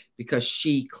Peters because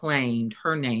she claimed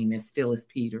her name as Phyllis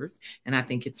Peters. And I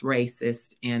think it's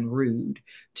racist and rude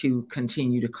to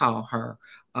continue to call her,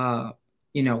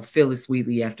 Phyllis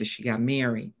Wheatley after she got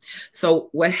married. So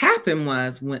what happened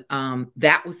was when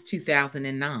that was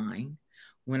 2009,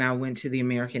 when I went to the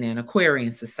American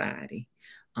Antiquarian Society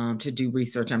to do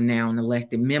research. I'm now an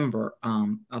elected member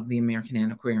of the American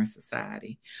Antiquarian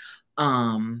Society.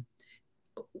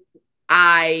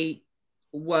 I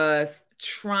was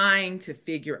trying to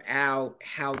figure out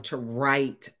how to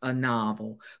write a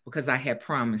novel because I had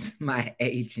promised my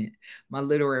agent, my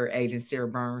literary agent, Sarah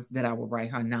Burns, that I would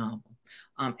write her novel.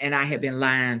 And I had been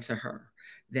lying to her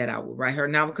that I would write her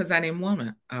novel because I didn't want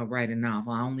to write a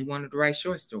novel. I only wanted to write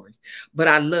short stories. But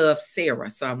I loved Sarah,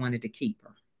 so I wanted to keep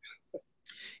her.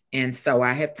 And so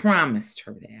I had promised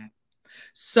her that.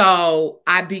 So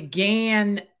I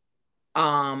began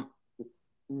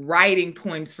writing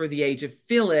poems for The Age of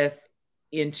Phyllis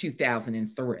in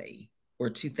 2003 or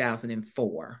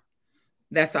 2004.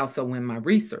 That's also when my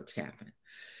research happened.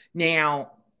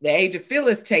 Now, The Age of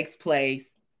Phyllis takes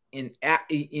place in,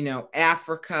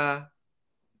 Africa,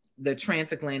 the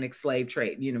transatlantic slave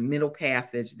trade, Middle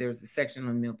Passage. There's a section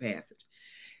on Middle Passage.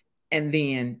 And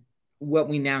then what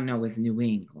we now know as New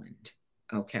England.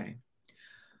 Okay.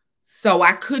 So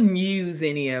I couldn't use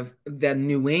any of the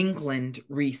New England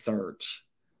research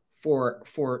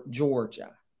for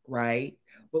Georgia, right?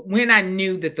 But when I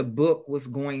knew that the book was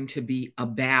going to be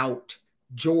about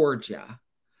Georgia,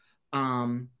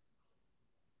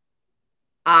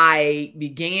 I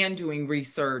began doing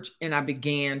research and I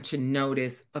began to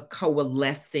notice a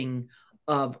coalescing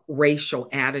of racial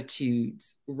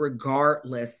attitudes,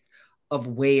 regardless of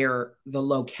where the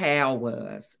locale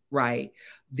was, right?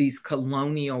 These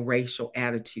colonial racial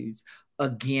attitudes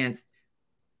against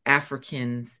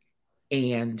Africans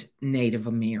and Native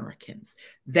Americans.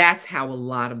 That's how a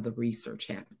lot of the research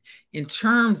happened. In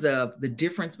terms of the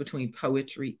difference between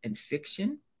poetry and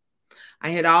fiction, I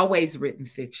had always written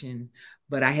fiction,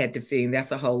 but I had to figure,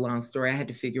 that's a whole long story. I had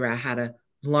to figure out how to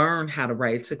learn how to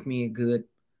write. It took me a good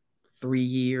 3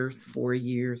 years, 4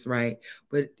 years, right?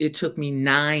 But it took me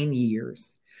 9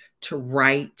 years to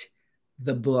write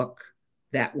the book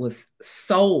that was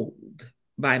sold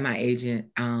by my agent,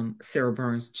 Sarah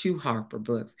Burns, to Harper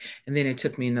Books. And then it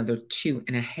took me another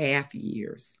 2.5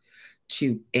 years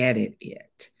to edit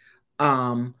it.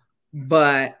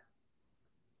 But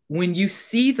when you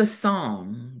see the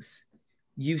songs,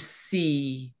 you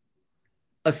see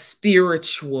a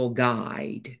spiritual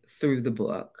guide through the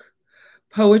book.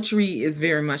 Poetry is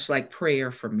very much like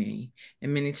prayer for me.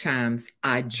 And many times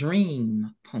I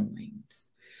dream poems.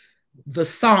 The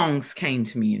songs came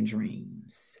to me in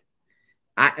dreams.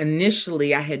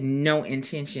 Initially, I had no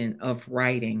intention of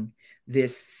writing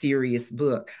this serious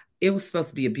book. It was supposed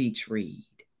to be a beach read.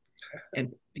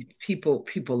 And people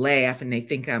laugh and they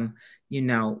think I'm, you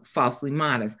know, falsely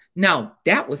modest. No,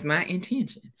 that was my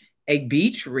intention. A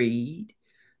beach read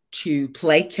to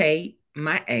placate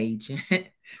my agent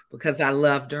because I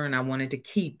loved her and I wanted to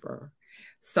keep her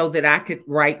so that I could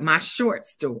write my short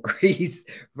stories,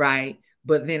 right?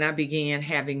 But then I began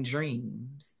having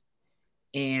dreams,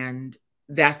 and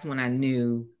that's when I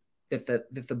knew that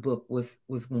the book was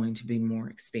going to be more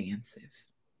expansive.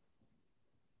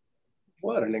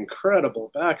 What an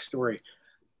incredible backstory.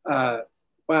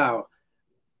 Wow.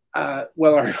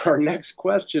 Well, our next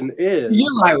question is...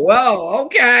 You're like, whoa,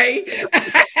 okay.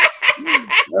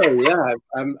 Oh yeah,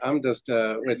 I'm just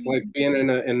it's like being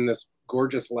in this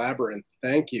gorgeous labyrinth.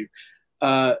 Thank you.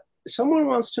 Someone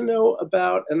wants to know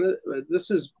about, and this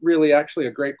is really actually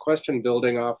a great question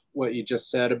building off what you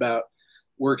just said about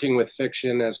working with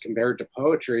fiction as compared to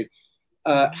poetry.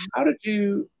 How did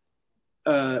you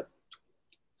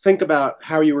think about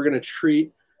how you were going to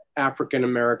treat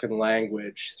African-American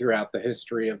language throughout the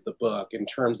history of the book in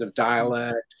terms of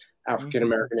dialect,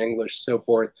 African-American English, so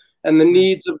forth, and the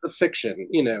needs of the fiction,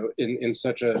 you know, in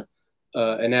such an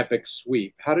epic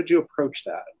sweep? How did you approach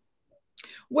that?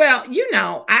 Well, you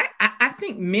know, I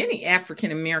think many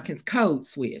African Americans code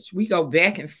switch. We go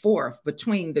back and forth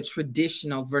between the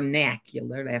traditional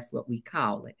vernacular, that's what we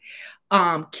call it,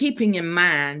 keeping in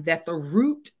mind that the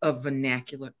root of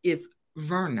vernacular is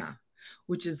verna,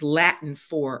 which is Latin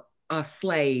for a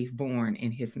slave born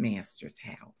in his master's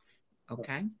house.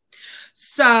 Okay.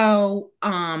 So,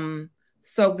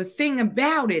 so the thing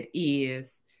about it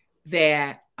is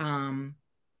that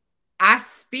I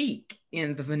speak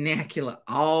in the vernacular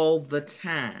all the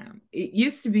time. It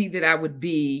used to be that I would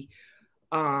be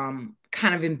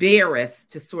kind of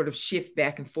embarrassed to sort of shift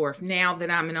back and forth. Now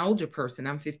that I'm an older person,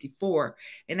 I'm 54,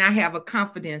 and I have a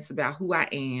confidence about who I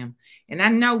am, and I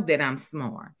know that I'm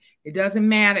smart. It doesn't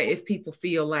matter if people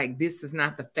feel like this is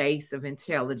not the face of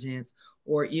intelligence,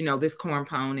 or, you know, this corn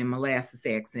pone and molasses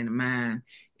accent of mine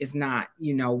is not,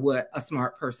 you know, what a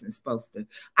smart person is supposed to.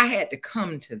 I had to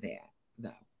come to that, though,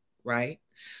 right?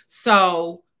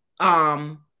 So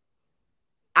I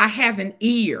have an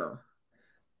ear.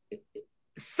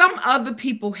 Some other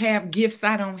people have gifts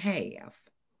I don't have,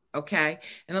 okay?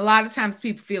 And a lot of times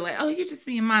people feel like, oh, you're just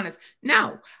being modest.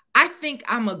 No, I think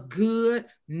I'm a good,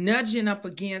 nudging up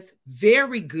against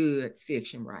very good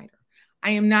fiction writer.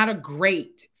 I am not a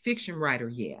great fiction writer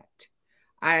yet.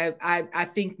 I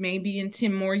think maybe in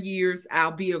 10 more years,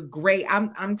 I'll be a great,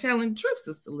 I'm telling the truth,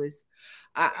 Sister Liz.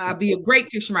 I'll be a great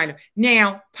fiction writer.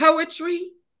 Now, poetry,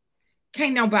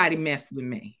 can't nobody mess with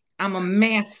me. I'm a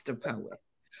master poet.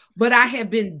 But I have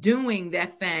been doing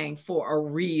that thing for a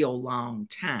real long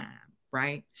time,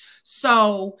 right?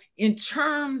 So in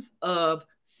terms of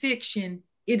fiction,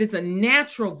 it is a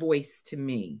natural voice to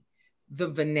me, the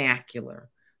vernacular,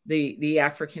 the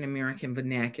African-American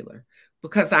vernacular,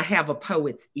 because I have a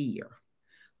poet's ear.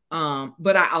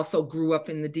 But I also grew up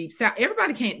in the Deep South.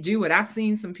 Everybody can't do it. I've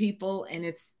seen some people, and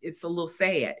it's a little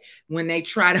sad when they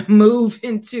try to move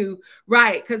into,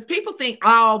 right, because people think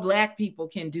all Black people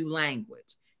can do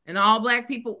language. And all Black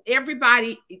people,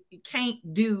 everybody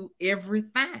can't do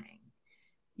everything.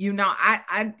 You know,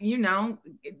 you know,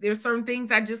 there's certain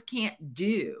things I just can't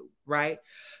do, right?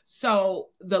 So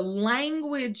the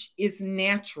language is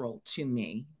natural to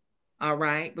me, all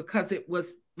right, because it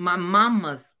was my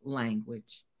mama's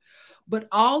language. But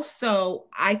also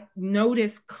I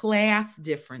noticed class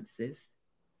differences.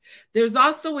 There's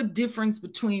also a difference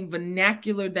between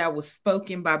vernacular that was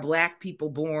spoken by Black people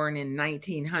born in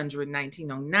 1900,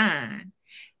 1909,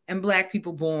 and Black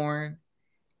people born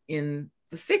in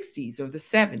the 60s or the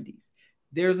 70s.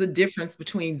 There's a difference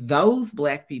between those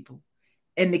Black people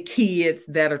and the kids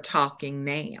that are talking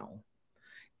now.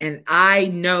 And I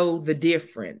know the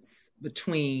difference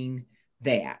between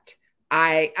that.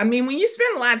 I mean, when you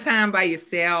spend a lot of time by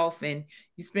yourself and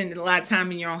you spend a lot of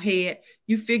time in your own head,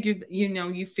 you figure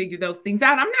those things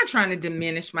out. I'm not trying to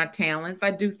diminish my talents.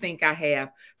 I do think I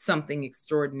have something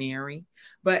extraordinary,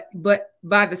 but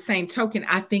by the same token,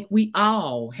 I think we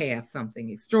all have something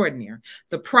extraordinary.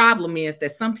 The problem is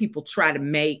that some people try to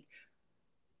make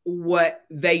what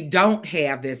they don't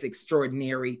have as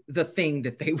extraordinary the thing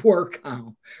that they work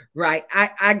on, right?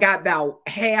 I got about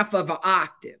half of an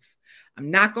octave. I'm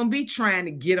not going to be trying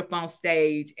to get up on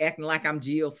stage acting like I'm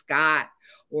Jill Scott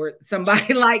or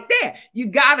somebody like that. You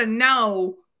got to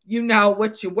know,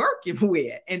 what you're working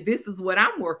with. And this is what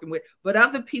I'm working with. But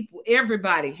other people,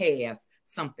 everybody has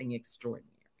something extraordinary.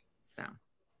 So,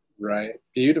 right.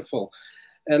 Beautiful.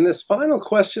 And this final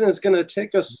question is going to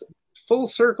take us full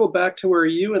circle back to where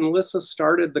you and Lissa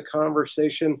started the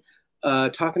conversation,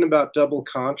 talking about double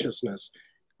consciousness.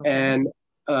 Okay. And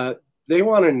they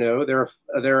want to know,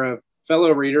 they're a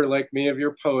fellow reader like me of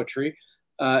your poetry,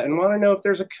 and want to know if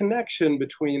there's a connection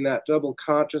between that double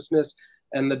consciousness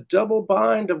and the double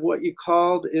bind of what you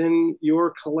called in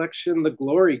your collection, The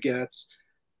Glory Gets,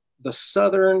 the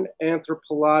Southern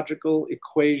anthropological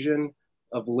equation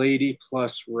of lady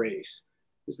plus race.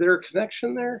 Is there a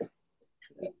connection there?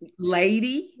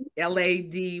 Lady,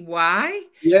 L-A-D-Y?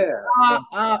 Yeah.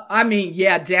 I mean,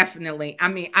 yeah, definitely. I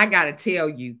mean, I got to tell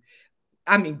you,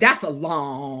 that's a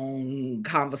long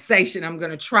conversation. I'm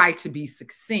going to try to be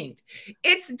succinct.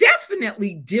 It's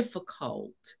definitely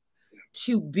difficult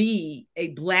to be a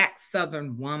Black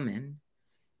Southern woman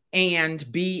and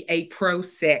be a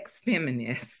pro-sex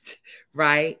feminist,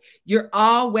 right? You're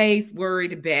always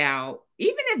worried about,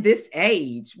 even at this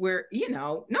age where,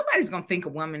 nobody's going to think a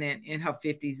woman in her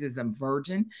 50s is a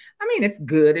virgin. I mean, it's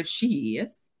good if she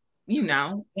is,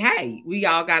 hey, we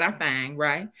all got our thing,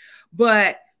 right?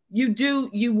 But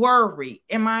you worry.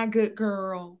 Am I a good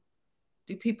girl?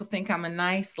 Do people think I'm a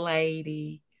nice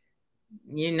lady?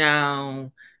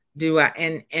 Do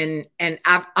I? And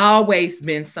I've always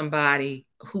been somebody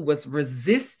who was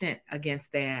resistant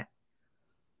against that.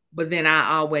 But then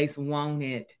I always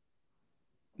wanted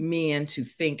men to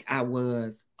think I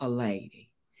was a lady.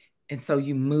 And so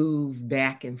you move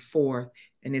back and forth,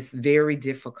 and it's very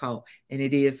difficult. And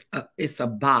it's a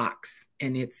box,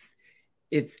 and it's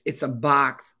a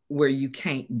box where you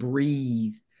can't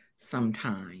breathe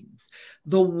sometimes.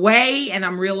 The way, and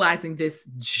I'm realizing this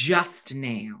just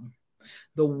now,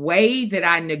 the way that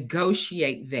I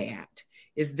negotiate that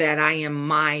is that I am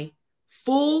my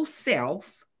full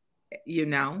self, I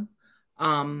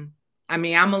mean,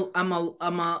 I'm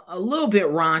a little bit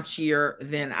raunchier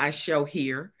than I show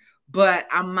here, but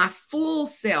I'm my full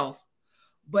self,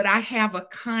 but I have a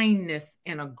kindness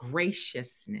and a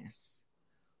graciousness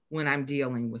when I'm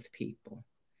dealing with people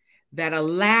that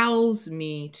allows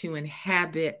me to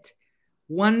inhabit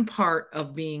one part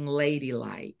of being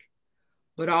ladylike,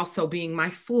 but also being my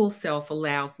full self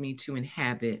allows me to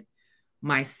inhabit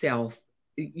myself,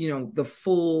 the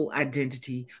full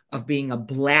identity of being a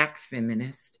Black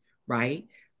feminist, right?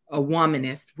 A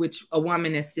womanist, which a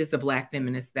womanist is a Black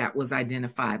feminist that was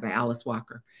identified by Alice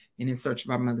Walker in In Search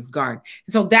of Our Mother's Garden.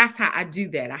 And so that's how I do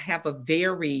that. I have a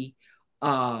very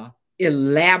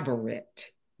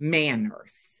elaborate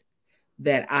manners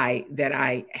that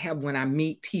I have when I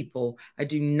meet people. I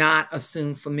do not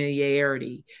assume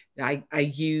familiarity. I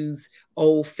use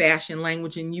old-fashioned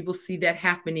language, and you will see that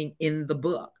happening in the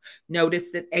book.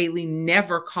 Notice that Ailey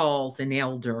never calls an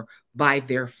elder by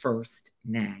their first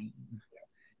name.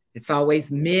 It's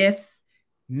always Miss,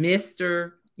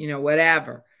 Mr.,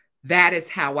 whatever. That is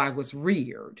how I was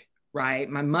reared, right?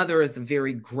 My mother is a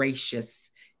very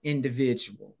gracious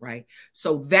individual, right?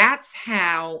 So that's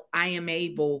how I am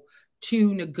able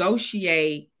to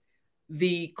negotiate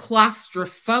the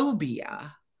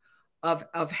claustrophobia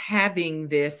of having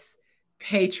this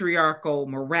patriarchal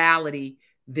morality,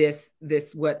 this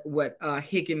what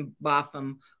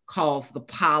Higginbotham calls the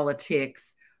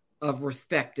politics of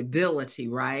respectability,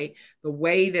 right? The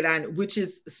way that which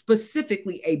is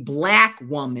specifically a Black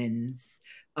woman's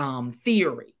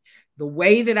theory, the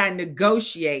way that I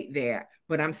negotiate that,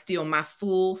 but I'm still my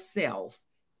full self,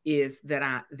 is that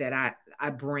I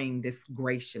bring this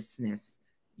graciousness,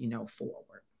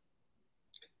 forward.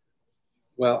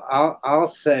 Well, I'll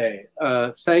say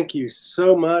thank you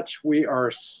so much. We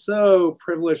are so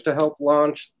privileged to help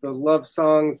launch the Love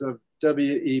Songs of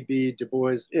W.E.B. Du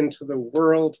Bois into the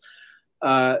world.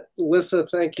 Lissa,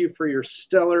 thank you for your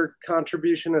stellar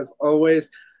contribution as always.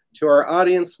 To our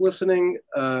audience listening,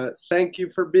 thank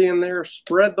you for being there.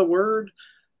 Spread the word,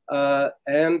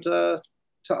 and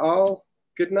to all,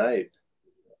 good night.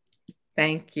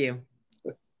 Thank you.